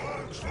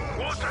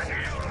 What's that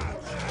here?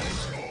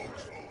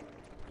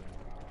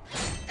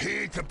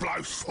 Here to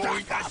blow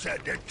pointers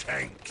at the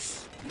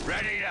tanks.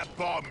 Ready the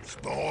bombs,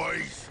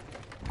 boys.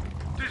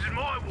 This is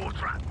my war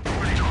trap.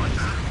 Pretty nice,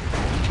 huh?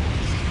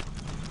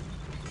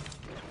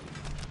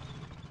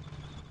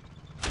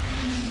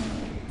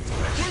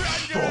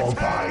 Storm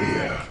by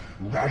here,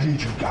 ready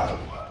to go.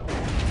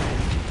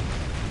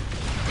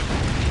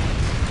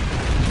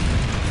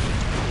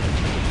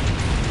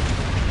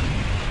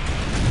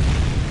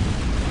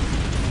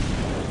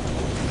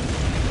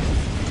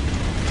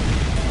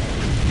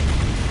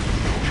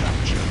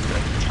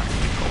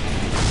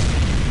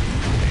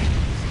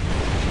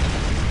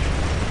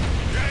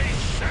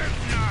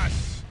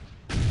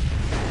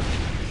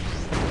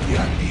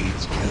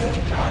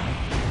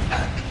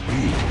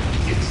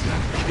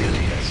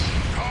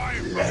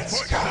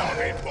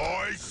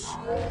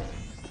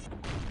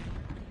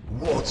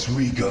 What's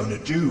we gonna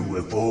do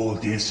with all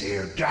this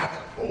here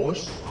data,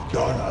 boss?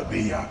 Gonna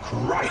be a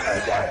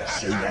crater there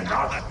soon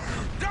enough.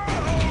 Don't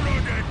hold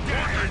on to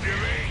data, do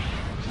we?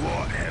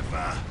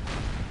 Whatever.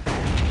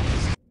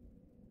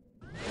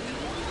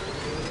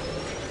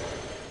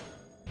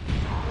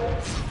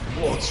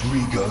 What's we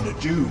gonna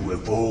do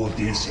with all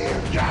this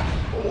here data,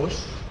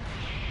 boss?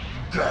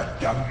 Get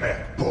the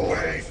mech,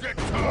 boy.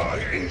 Why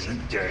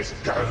isn't this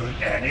going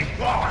any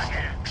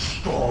faster?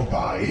 Storm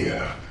by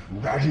here,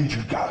 ready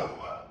to go.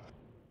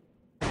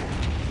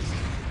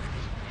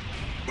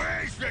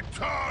 Where's the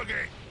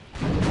target?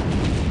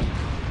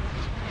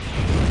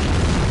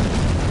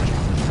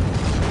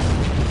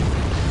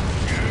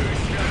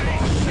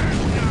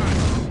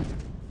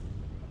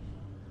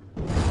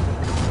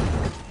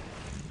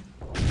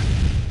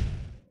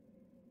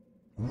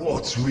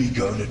 What's we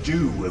gonna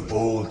do with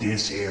all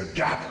this here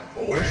data,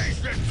 boss?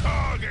 Where's the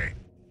target?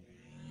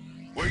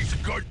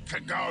 We've got to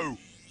go.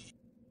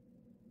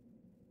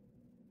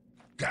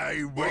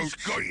 They won't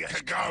see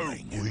us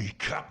coming. We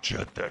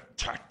captured the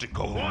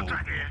tactical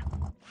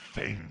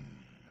thing.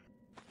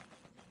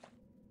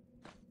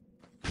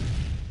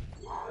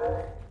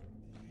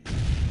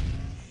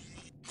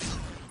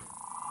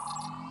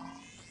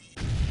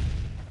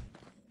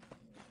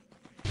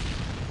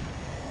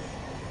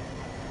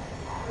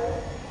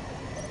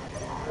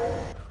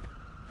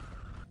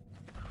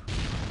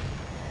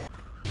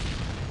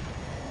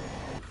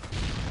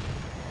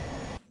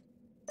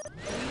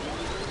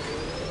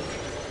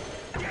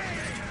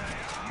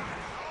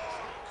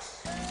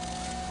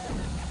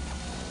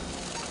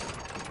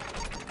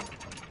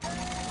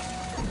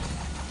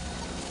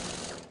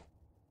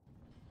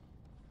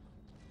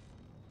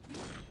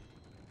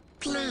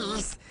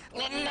 Please,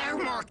 no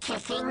more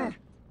kicking.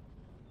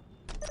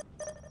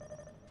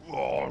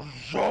 Oh,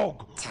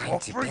 Zog! Time I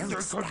to think build they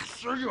can stuff.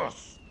 see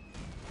us!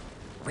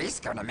 We're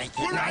gonna make it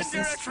We're nice under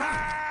and strong.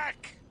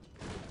 attack!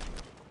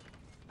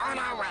 On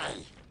our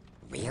way.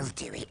 We'll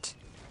do it.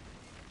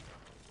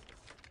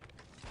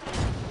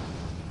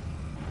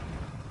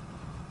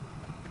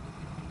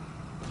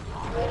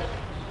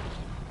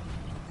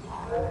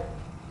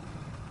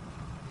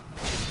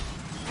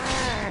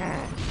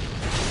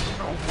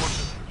 No one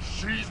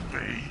sees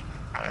me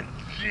and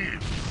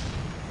lives.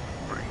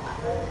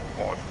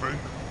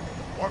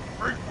 I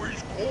think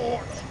we's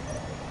caught.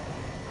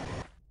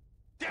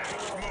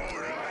 That's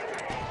more like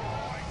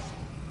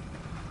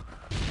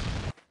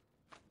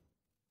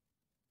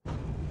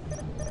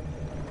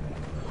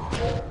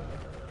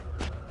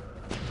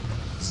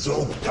it.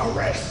 Zog the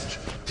rest.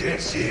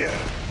 This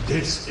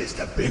is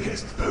the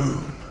biggest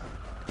boom.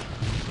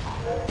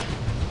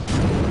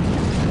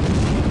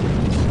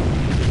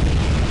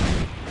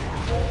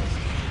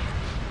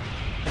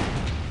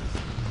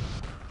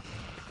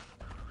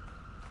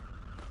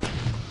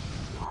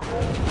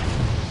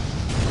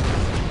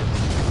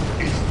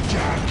 Is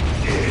Jack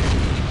dead?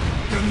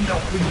 There's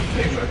nothing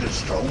bigger to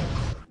stroke.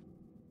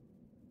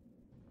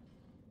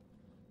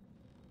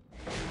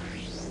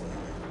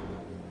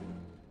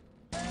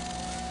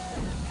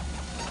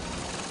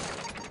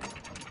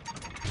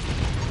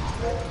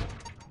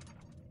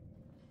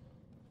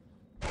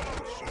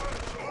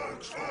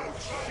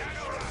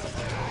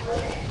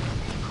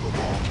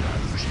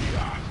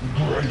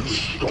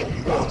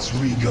 What's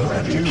we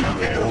gonna do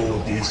with all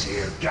this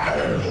here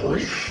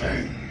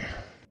everything?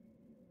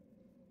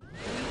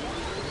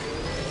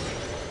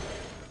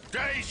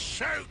 They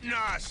shooting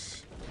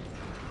us!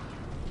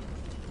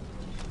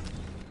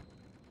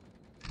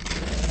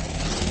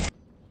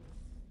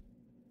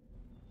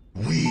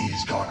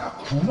 We's gonna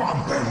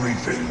crump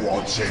everything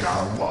what's in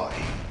our way.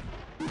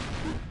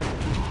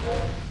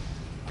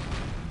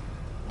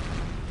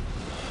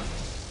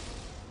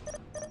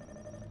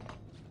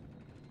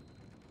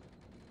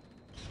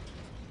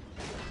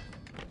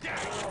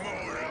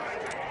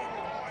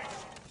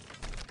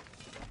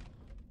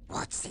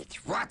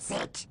 What's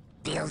it?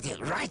 Build it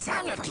right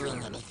out. I'm not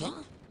doing anything.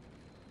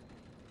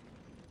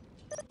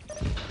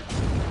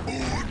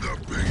 On the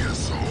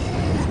biggest,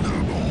 on the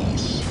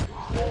boss!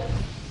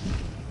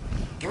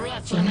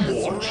 Gretchen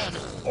is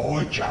ready.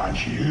 I can't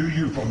hear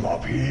you from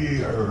up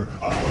here.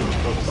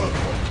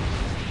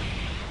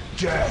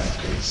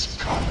 Death is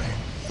coming,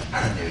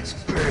 and it's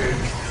big,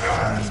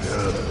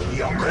 and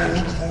you're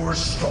called for a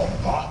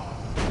stomper.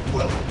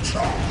 Well,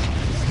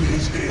 tough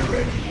is here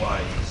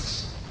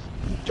anyways.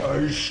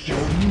 They're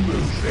still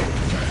moving.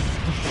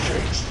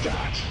 Fix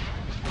that.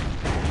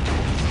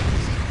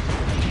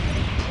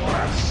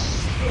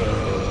 Press,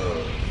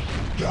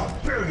 the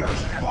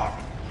biggest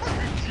button.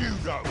 You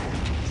know.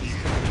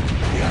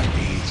 Your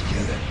needs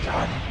killing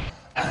done,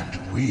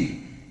 and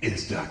we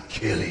is the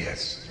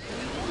killiest.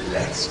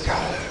 Let's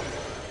go.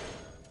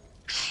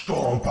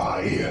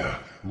 Stomper here,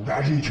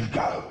 ready to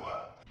go.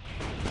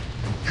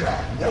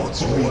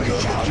 What's we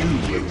gonna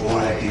do with all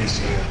this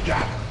here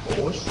gap,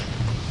 boss?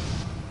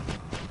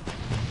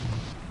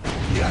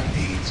 Your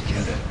needs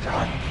killing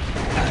done,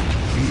 and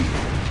we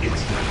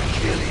is the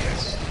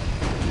killiest.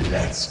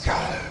 Let's go.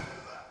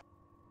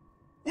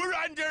 We're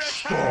under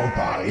attack!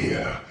 Stomper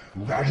here,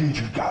 ready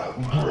to go.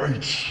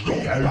 Great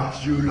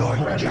Stomper, you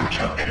like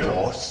Jack,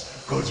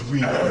 boss? Cause we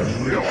got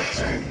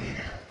nothing.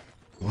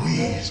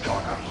 We's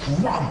gonna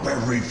crump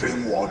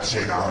everything what's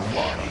in our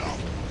way.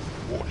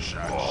 What's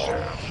that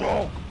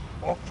sound?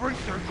 I think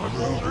they're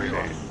moving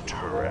into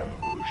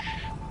ambush.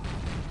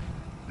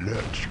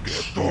 Let's get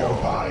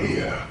Stomper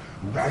here,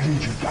 ready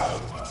to go.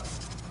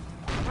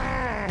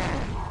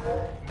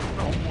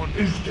 No one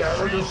Is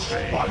there a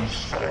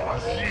space for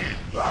us?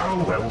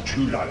 Oh well,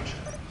 too late.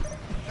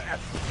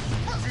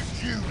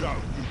 Did you know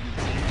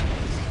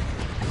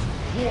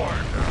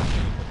What?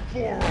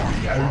 For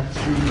We hope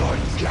you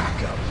like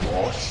Jacker,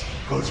 boss,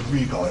 cause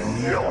we got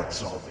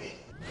lots of it.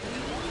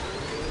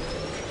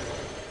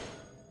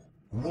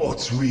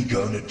 What's we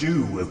gonna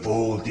do with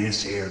all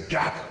this here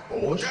Jacker,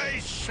 boss? They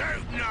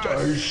shooting us!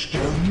 They're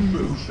still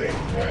moving.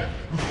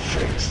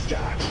 Fix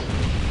that.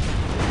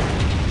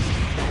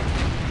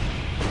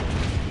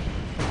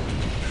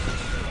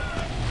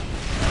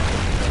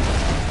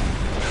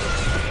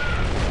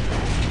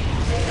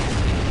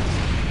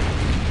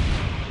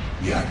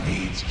 Your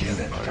needs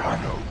killing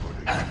done,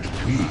 and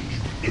we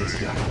is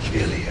the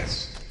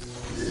killiest.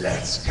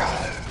 Let's go.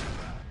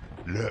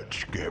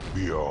 Let's get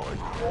behind.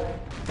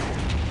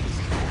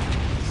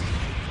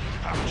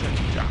 Captain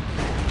Duck,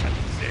 and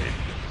then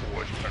the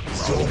boys can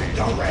So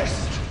the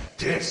rest.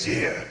 This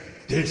here,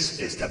 this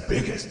is the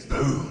biggest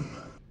boom.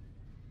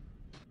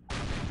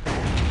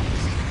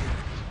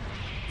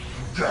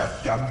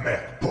 Get the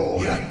mech,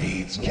 boy. Your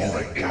needs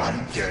killing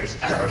gun, there's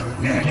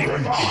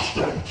any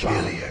faster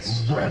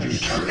killiest. Ready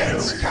to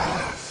let's go.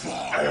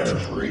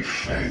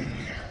 Everything.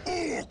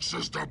 Orks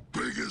is the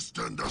biggest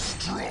and the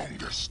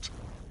strongest.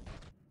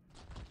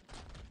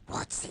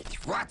 What's it?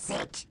 What's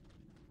it?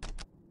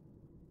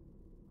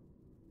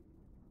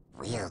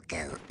 We'll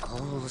go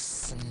all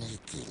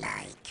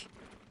sneaky-like.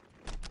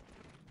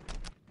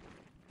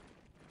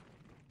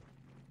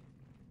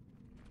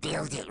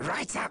 Build it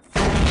right up.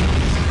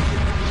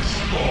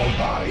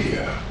 Over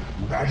here,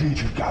 ready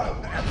to go.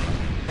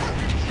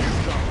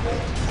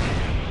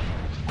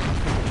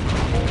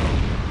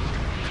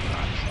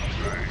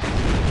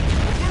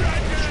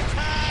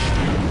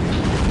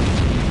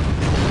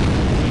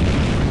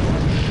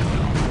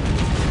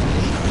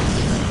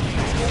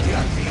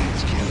 Your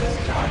needs killing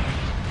done,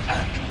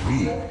 and we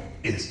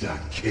is the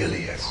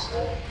killiest.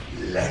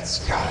 Let's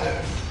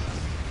go.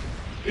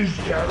 Is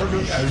there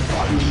any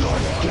anybody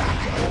like Jack?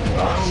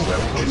 Oh,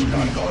 well, we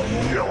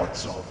got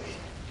lots of it.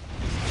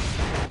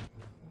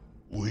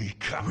 We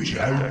We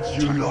hope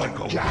you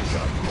like Jack,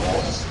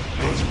 boss,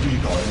 cause we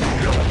got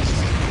lots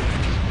of it.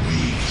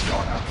 We's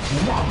gonna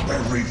crump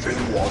everything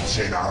what's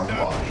in our way.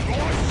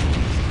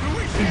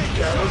 Is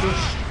there any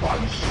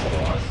space for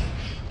us?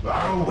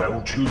 Oh,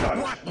 well, too late.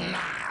 What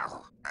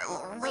now?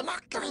 We're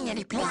not going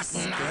anyplace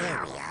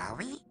scary, are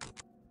we?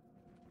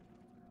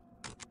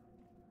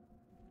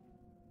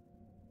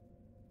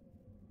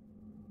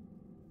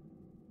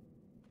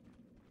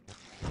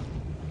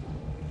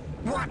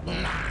 What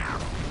now?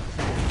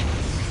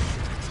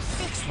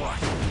 Fix what?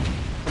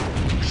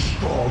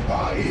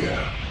 Stomper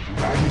here,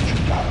 ready to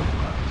go.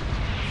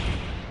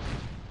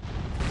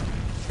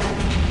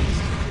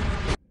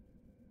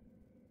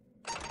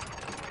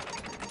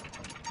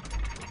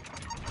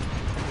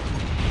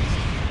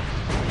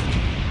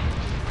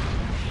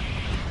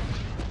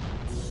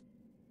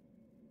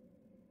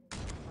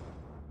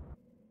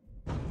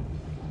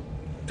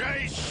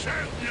 They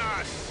shooting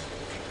us!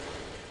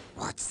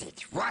 What's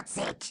it? What's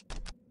it?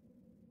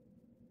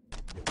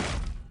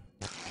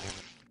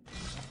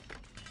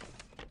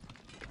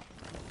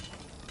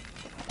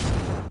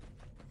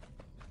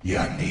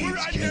 Your needs We're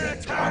under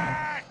killing done,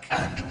 attack!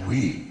 and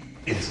we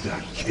is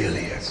the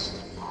killiest.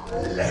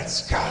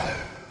 Let's go.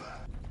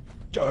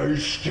 They're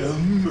still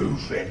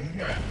moving.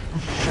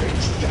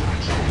 Fix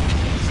that.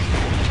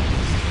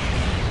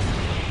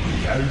 We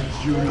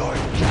hope you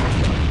like that,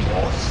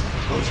 boss,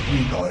 cause we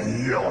got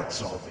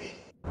lots of it.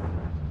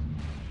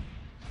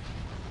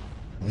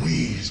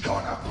 We's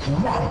gonna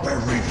crump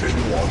everything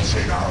what's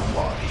in our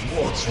way.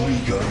 What's we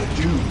gonna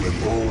do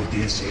with all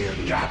this here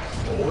gap,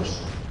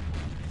 boss?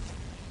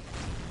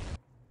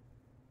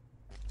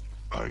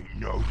 Ain't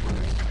no one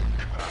can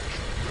catch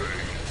me.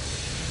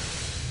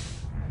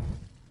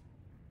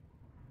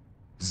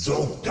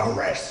 Zog the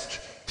rest.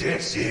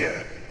 This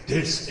here,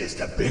 this is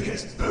the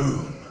biggest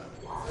boom.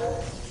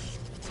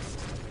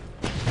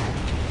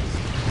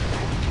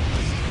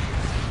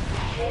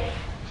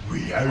 We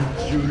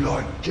helped you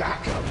like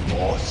Gacker,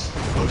 boss,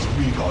 cause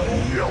we got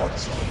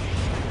lots of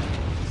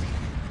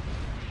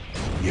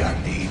you. Your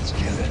needs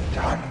killing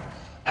done,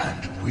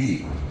 and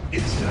we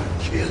is the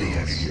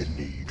killiest you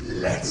need.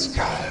 Let's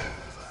go.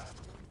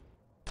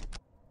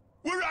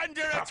 We're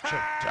under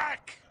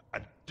attack!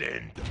 And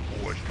then the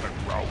boys can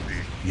roll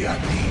in. Your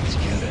needs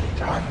killing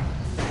done,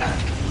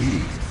 and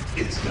we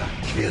is the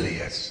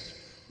killiest.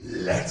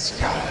 Let's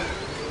go.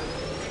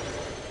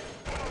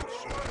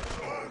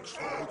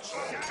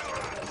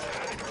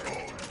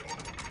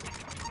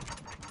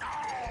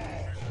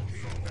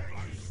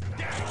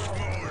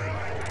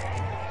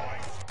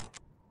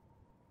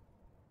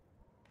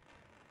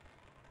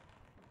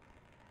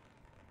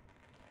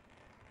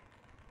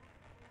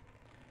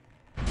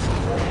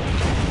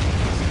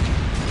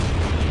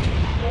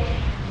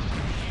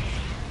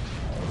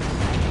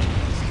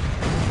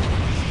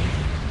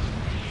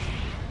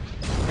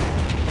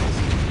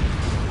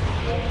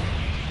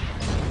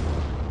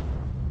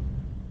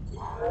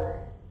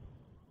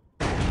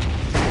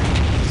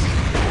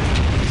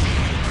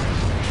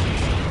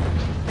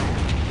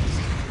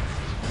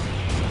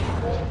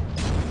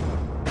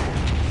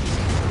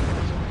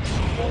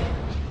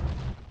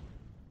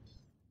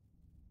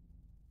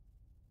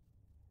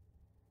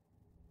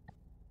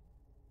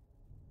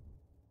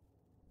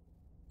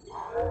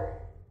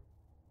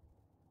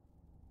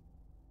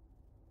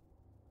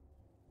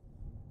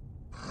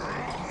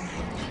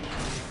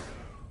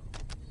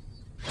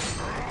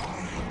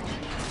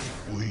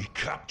 We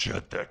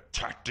captured the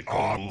tactical...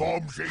 Our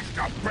bombs is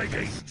the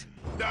biggest!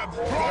 The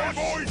fly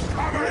boy's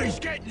coming! He's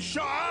getting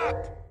shot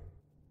up!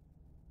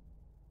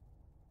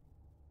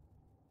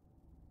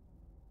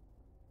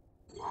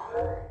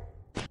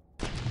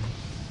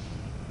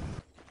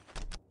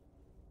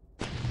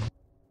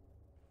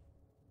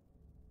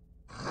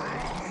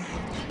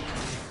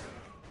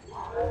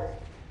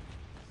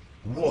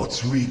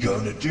 What's we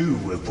gonna do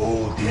with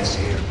all this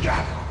here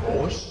gap,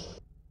 boss?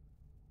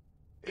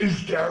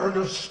 Is there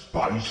enough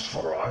space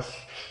for us?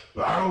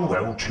 Oh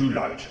well, too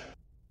late.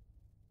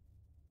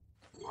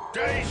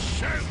 They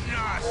shooting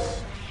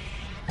us!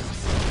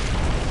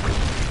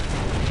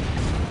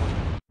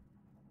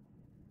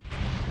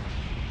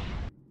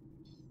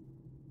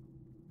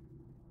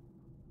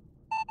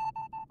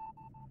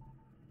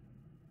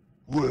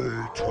 We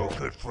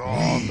took it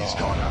from He's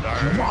gonna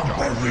crump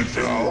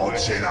everything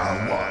what's in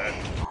our way.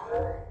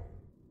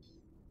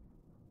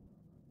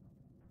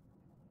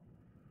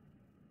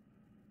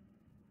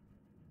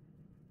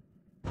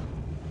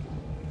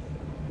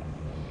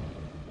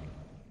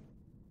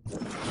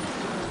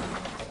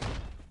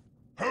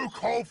 Who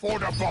called for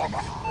the bomber?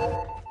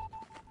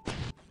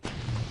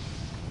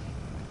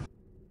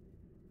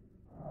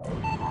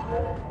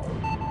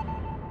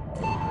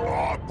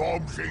 Our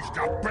bombs is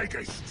the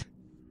biggest!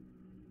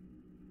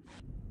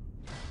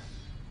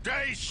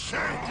 They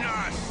shooting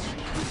us!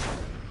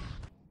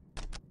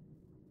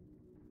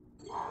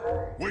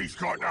 We've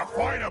got the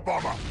fighter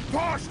bomber,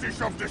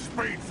 fastest of the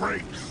speed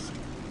freaks!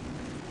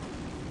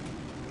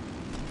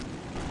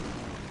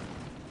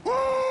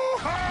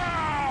 Woo-ha!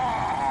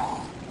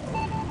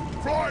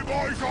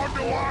 Flyboys on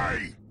the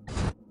way!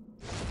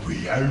 We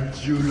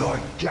helped you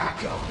like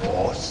Gacker,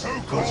 boss,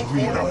 Who cause called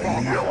we for the got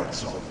bomber?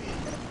 lots of it.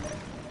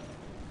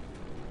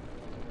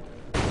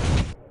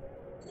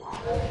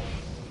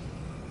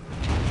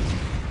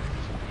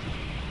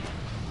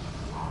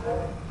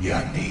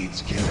 Your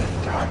needs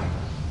killing done,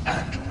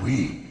 and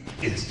we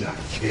is the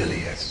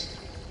killiest.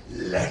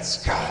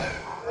 Let's go.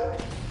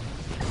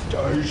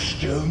 They're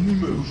still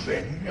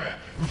moving.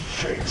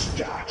 Fix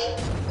that.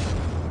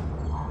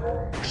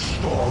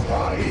 Storm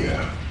by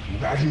here,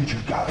 ready to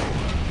go.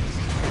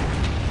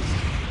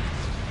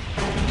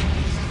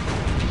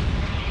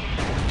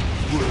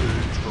 We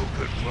took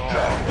it from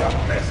The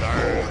best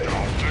boy.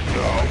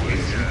 No,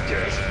 isn't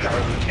this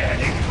going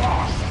any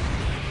faster?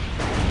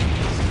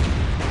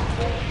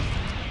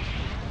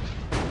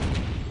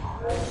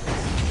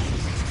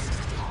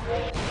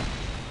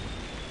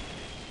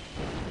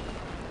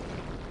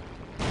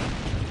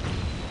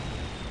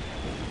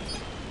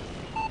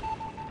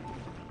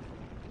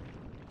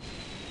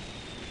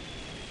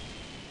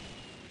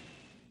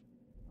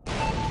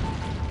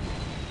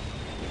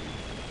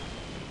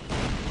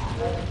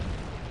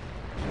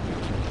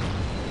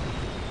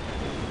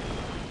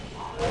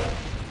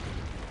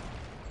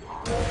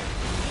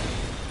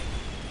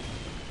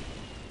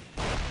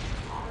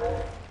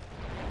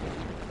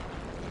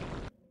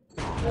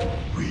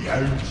 We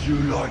helped you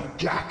like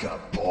Gacker,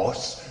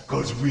 boss,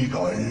 cause we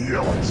got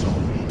lots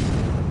of it.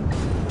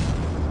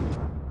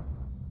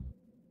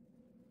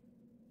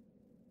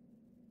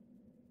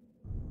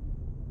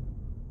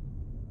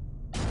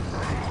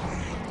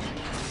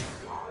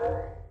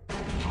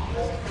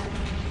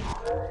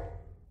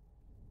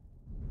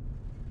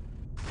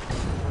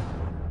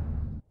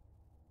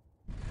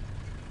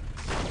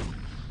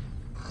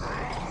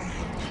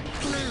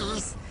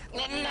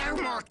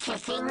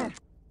 kicking?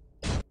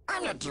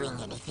 I'm not doing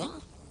anything.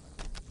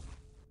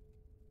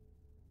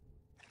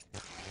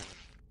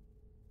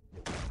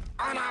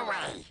 On our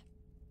way.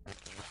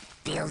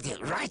 Build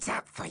it right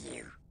up for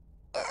you.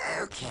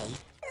 Okay,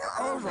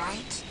 all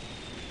right.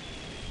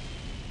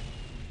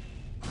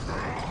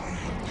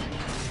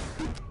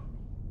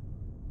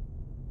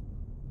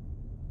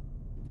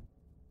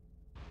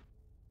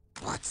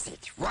 What's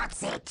it?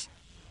 What's it?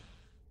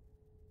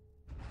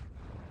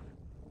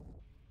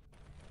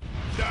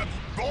 The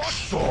boss?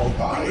 Stop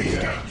by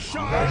here.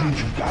 Ready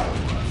to go.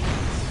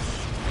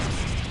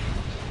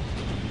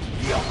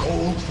 You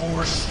called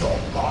for a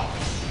stopper?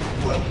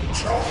 Well,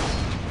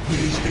 tough.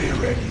 He's here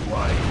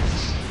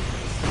anyways.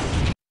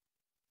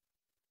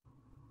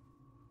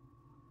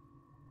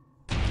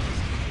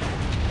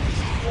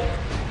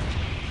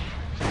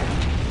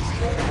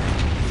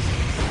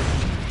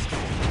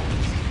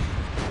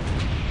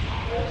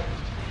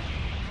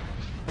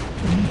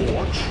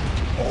 What?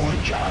 I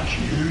can't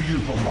hear you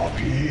from up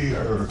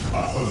here.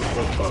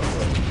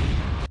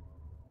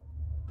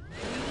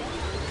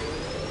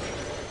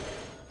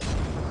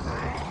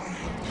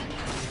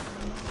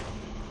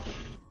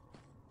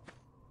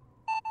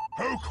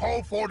 Who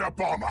called for the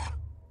bomber?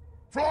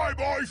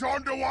 Flyboys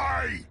on the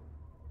way!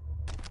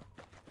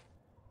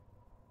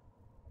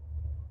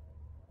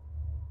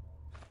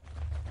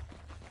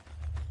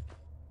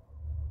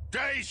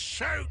 They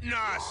shooting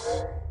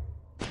us!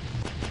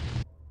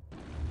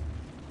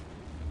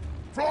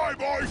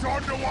 Flyboys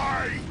on the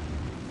way!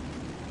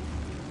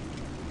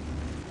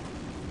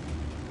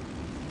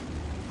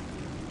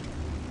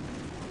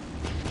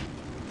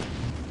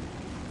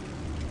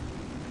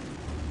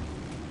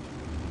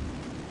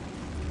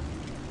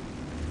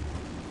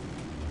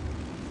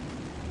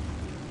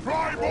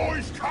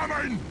 Flyboys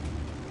coming!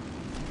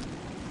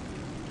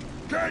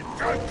 Get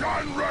the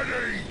gun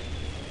ready!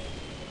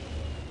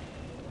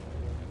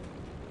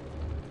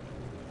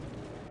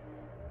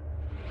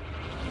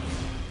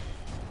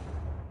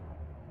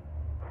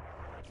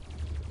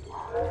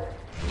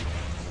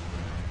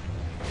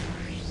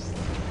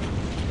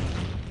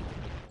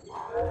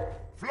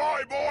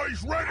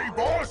 Flyboys ready,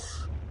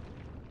 boss!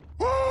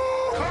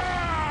 Woo-ha!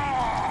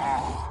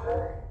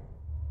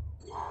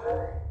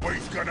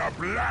 He's gonna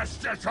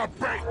blast us to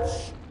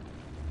bits!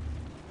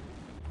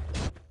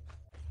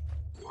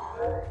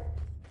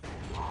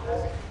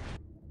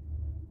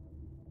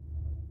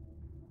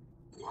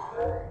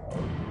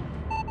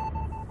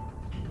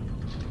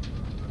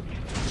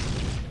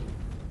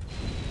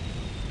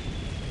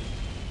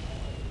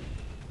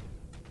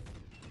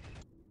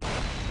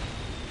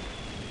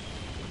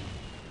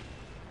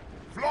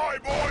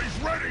 Flyboys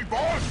ready,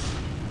 boss!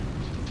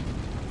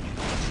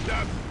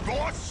 The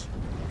boss?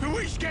 Who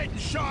is getting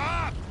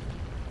shot up?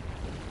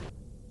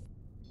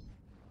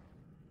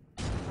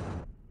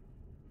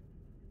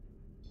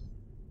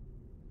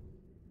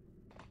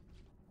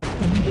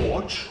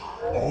 What?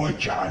 I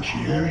can't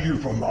hear you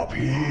from up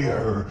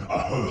here.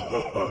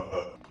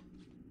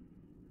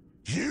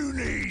 You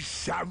need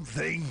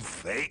something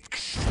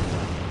fixed?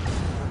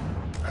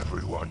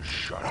 Everyone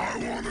shut up. I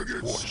want to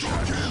get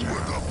stuck in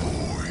with the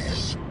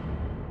boys.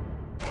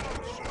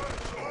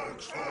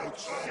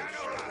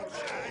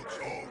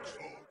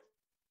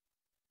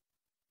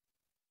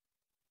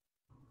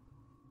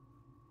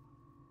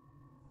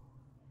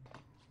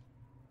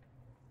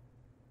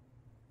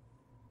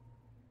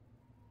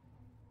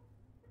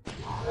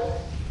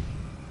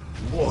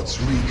 What's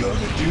we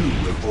gonna do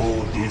with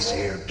all this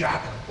here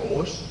dap,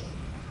 boss?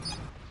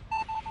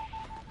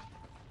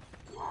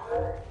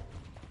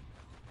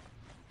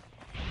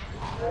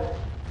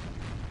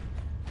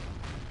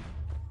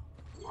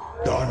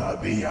 Gonna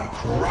be a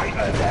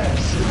crater there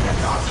soon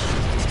enough.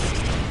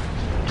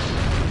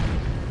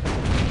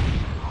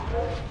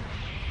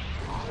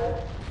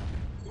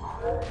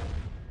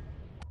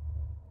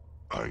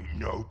 Ain't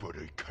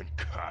nobody can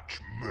catch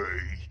me.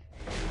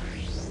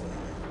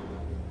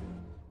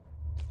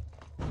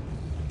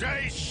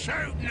 They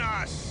shooting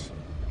us!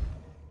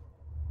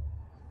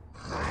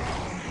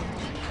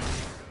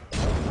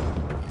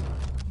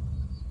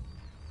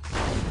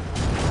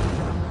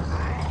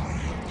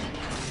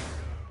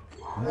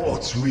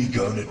 What's we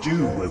gonna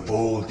do with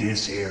all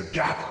this here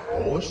dap,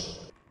 boss?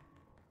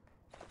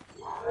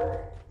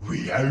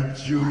 We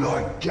hope you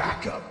like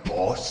Daka,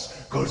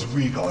 boss, cause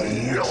we got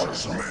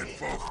lots of meant it.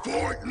 for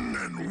fighting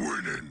and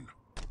winning.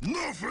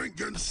 Nothing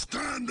can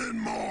stand in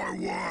my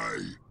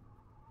way.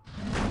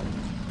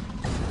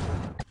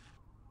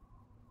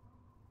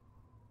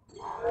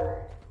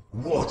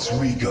 What's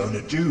we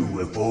gonna do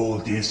with all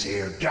this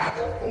here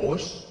Daka,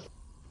 boss?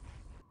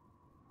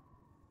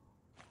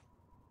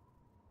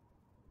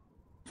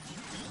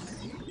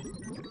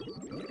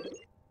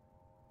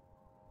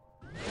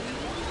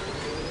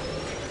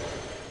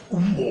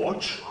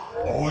 What?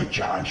 I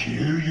can't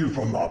hear you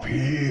from up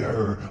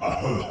here.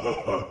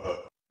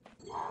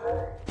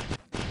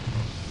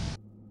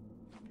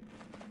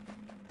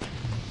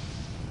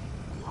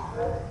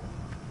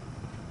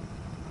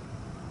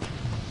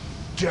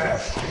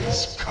 Death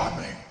is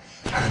coming,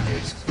 and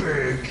it's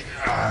big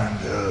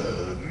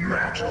and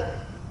metal.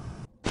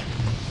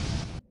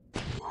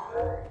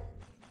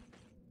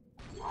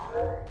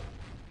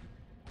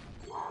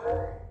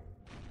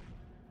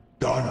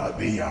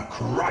 be a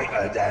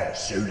crater there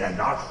soon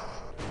enough.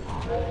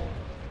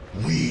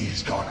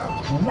 We's gonna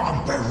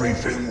crump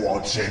everything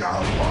what's in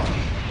our way.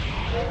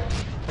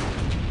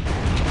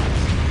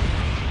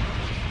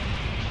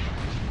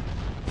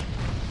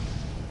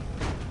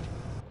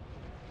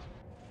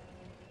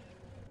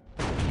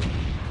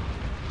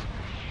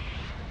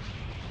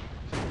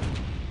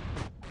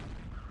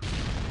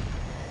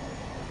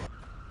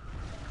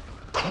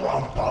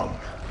 Crump 'em.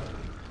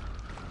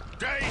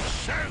 They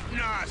shooting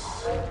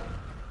us!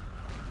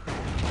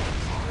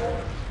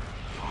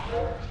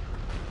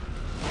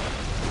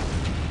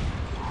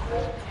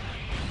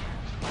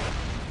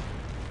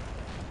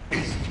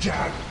 Is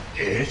that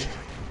it?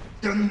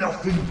 There's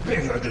nothing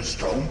bigger to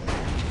stomp.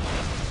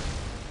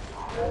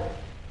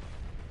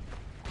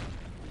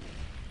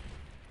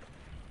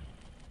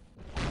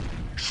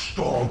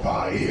 Stomp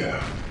are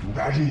here,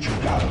 ready to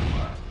go.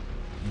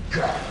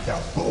 Get the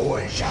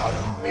boys out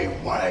of me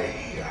way.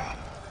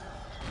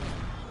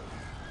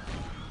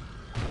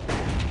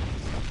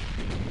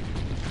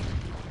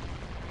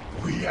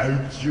 We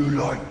hope you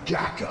like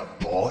Gacker,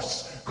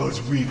 boss,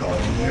 'cause we got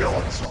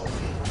lots of it.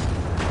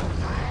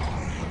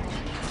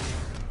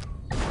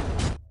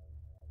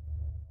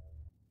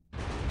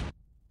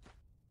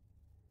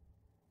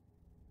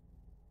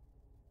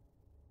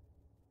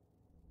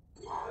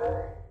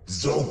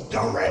 Zog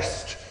the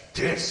rest.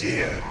 This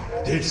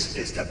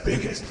is the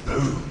biggest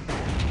boom.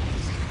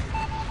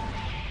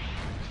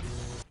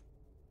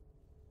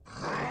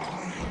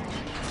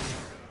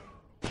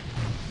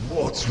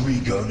 What's we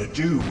gonna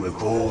do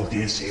with all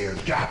this here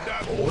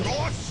Gacker, boss?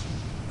 Boss?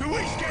 Who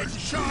is getting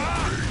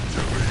shot?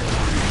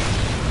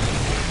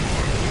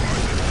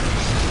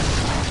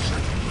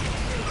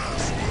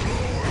 That's what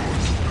I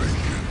was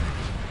thinking.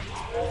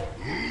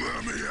 Let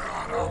me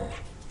at 'em.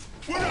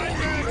 We're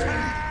under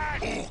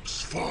attack! Orks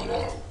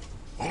follow.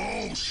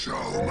 I'll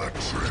show 'em a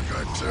trick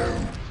or two.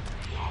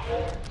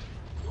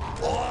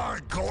 I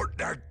got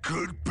the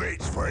good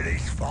bits for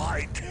this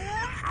fight.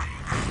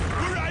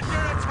 We're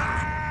under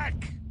attack!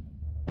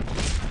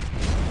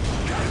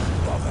 Don't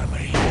bother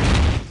me.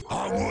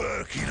 I'm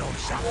working on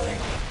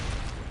something.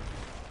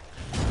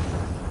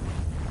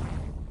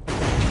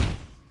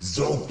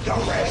 Zog the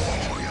rest.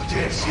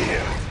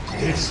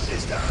 This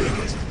is the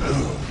biggest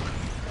boom.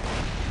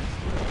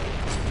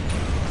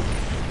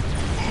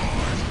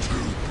 I'm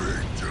too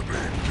big to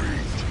be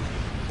beat.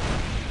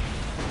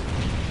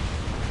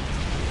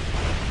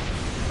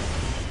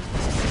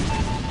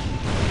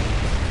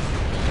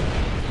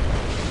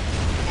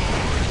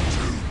 I'm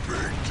too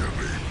big to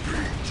be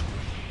beat.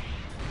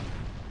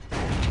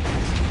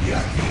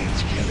 Your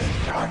needs killing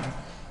done,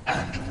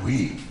 and we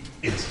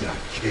is the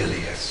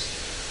killiest.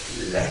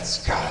 Let's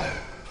go.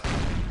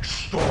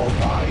 Storm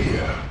are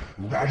here,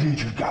 ready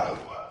to go.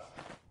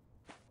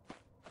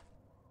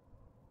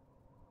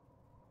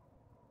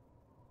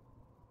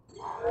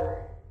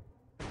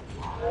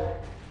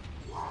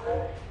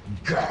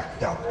 Get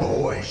the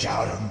boys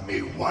out of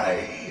me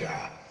way.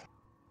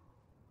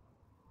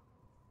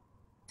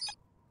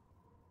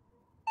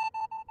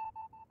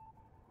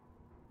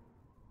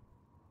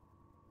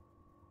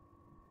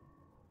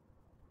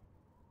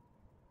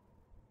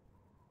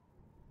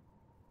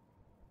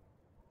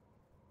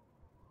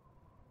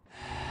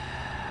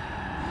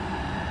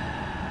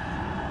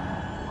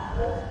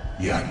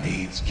 Your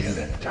needs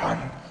killing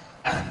done,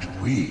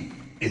 and we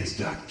is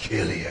the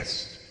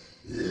killiest.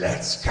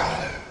 Let's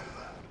go.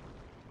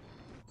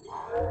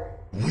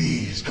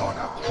 We's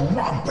gonna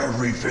crump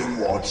everything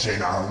what's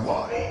in our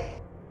way.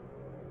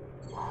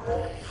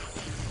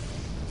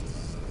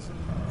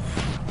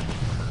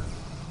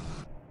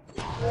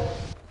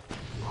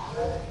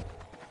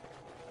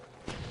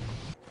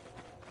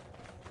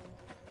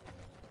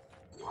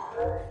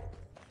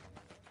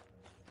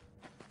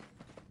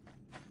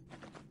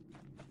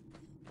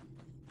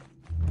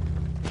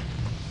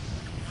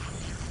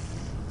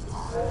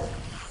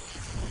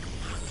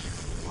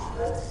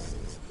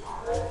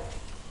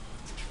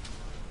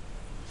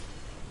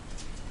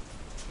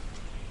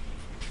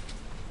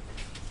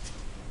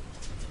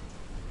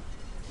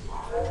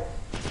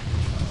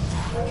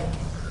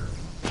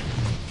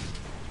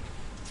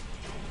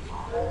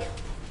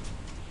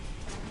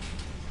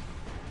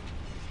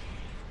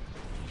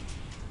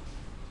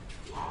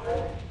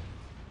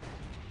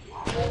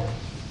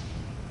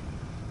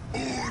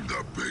 I'm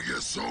the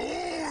biggest, so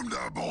I'm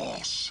the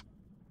boss.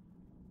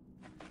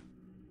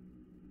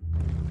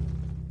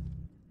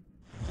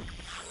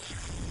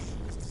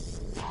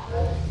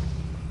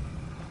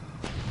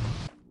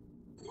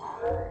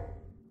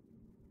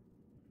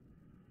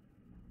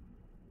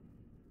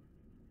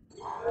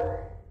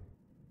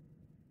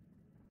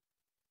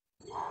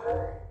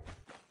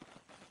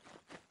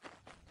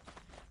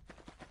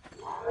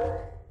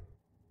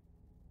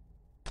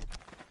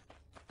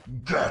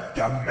 Get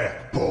the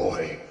mech,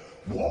 boy.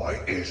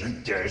 Why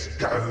isn't this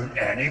going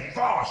any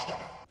faster?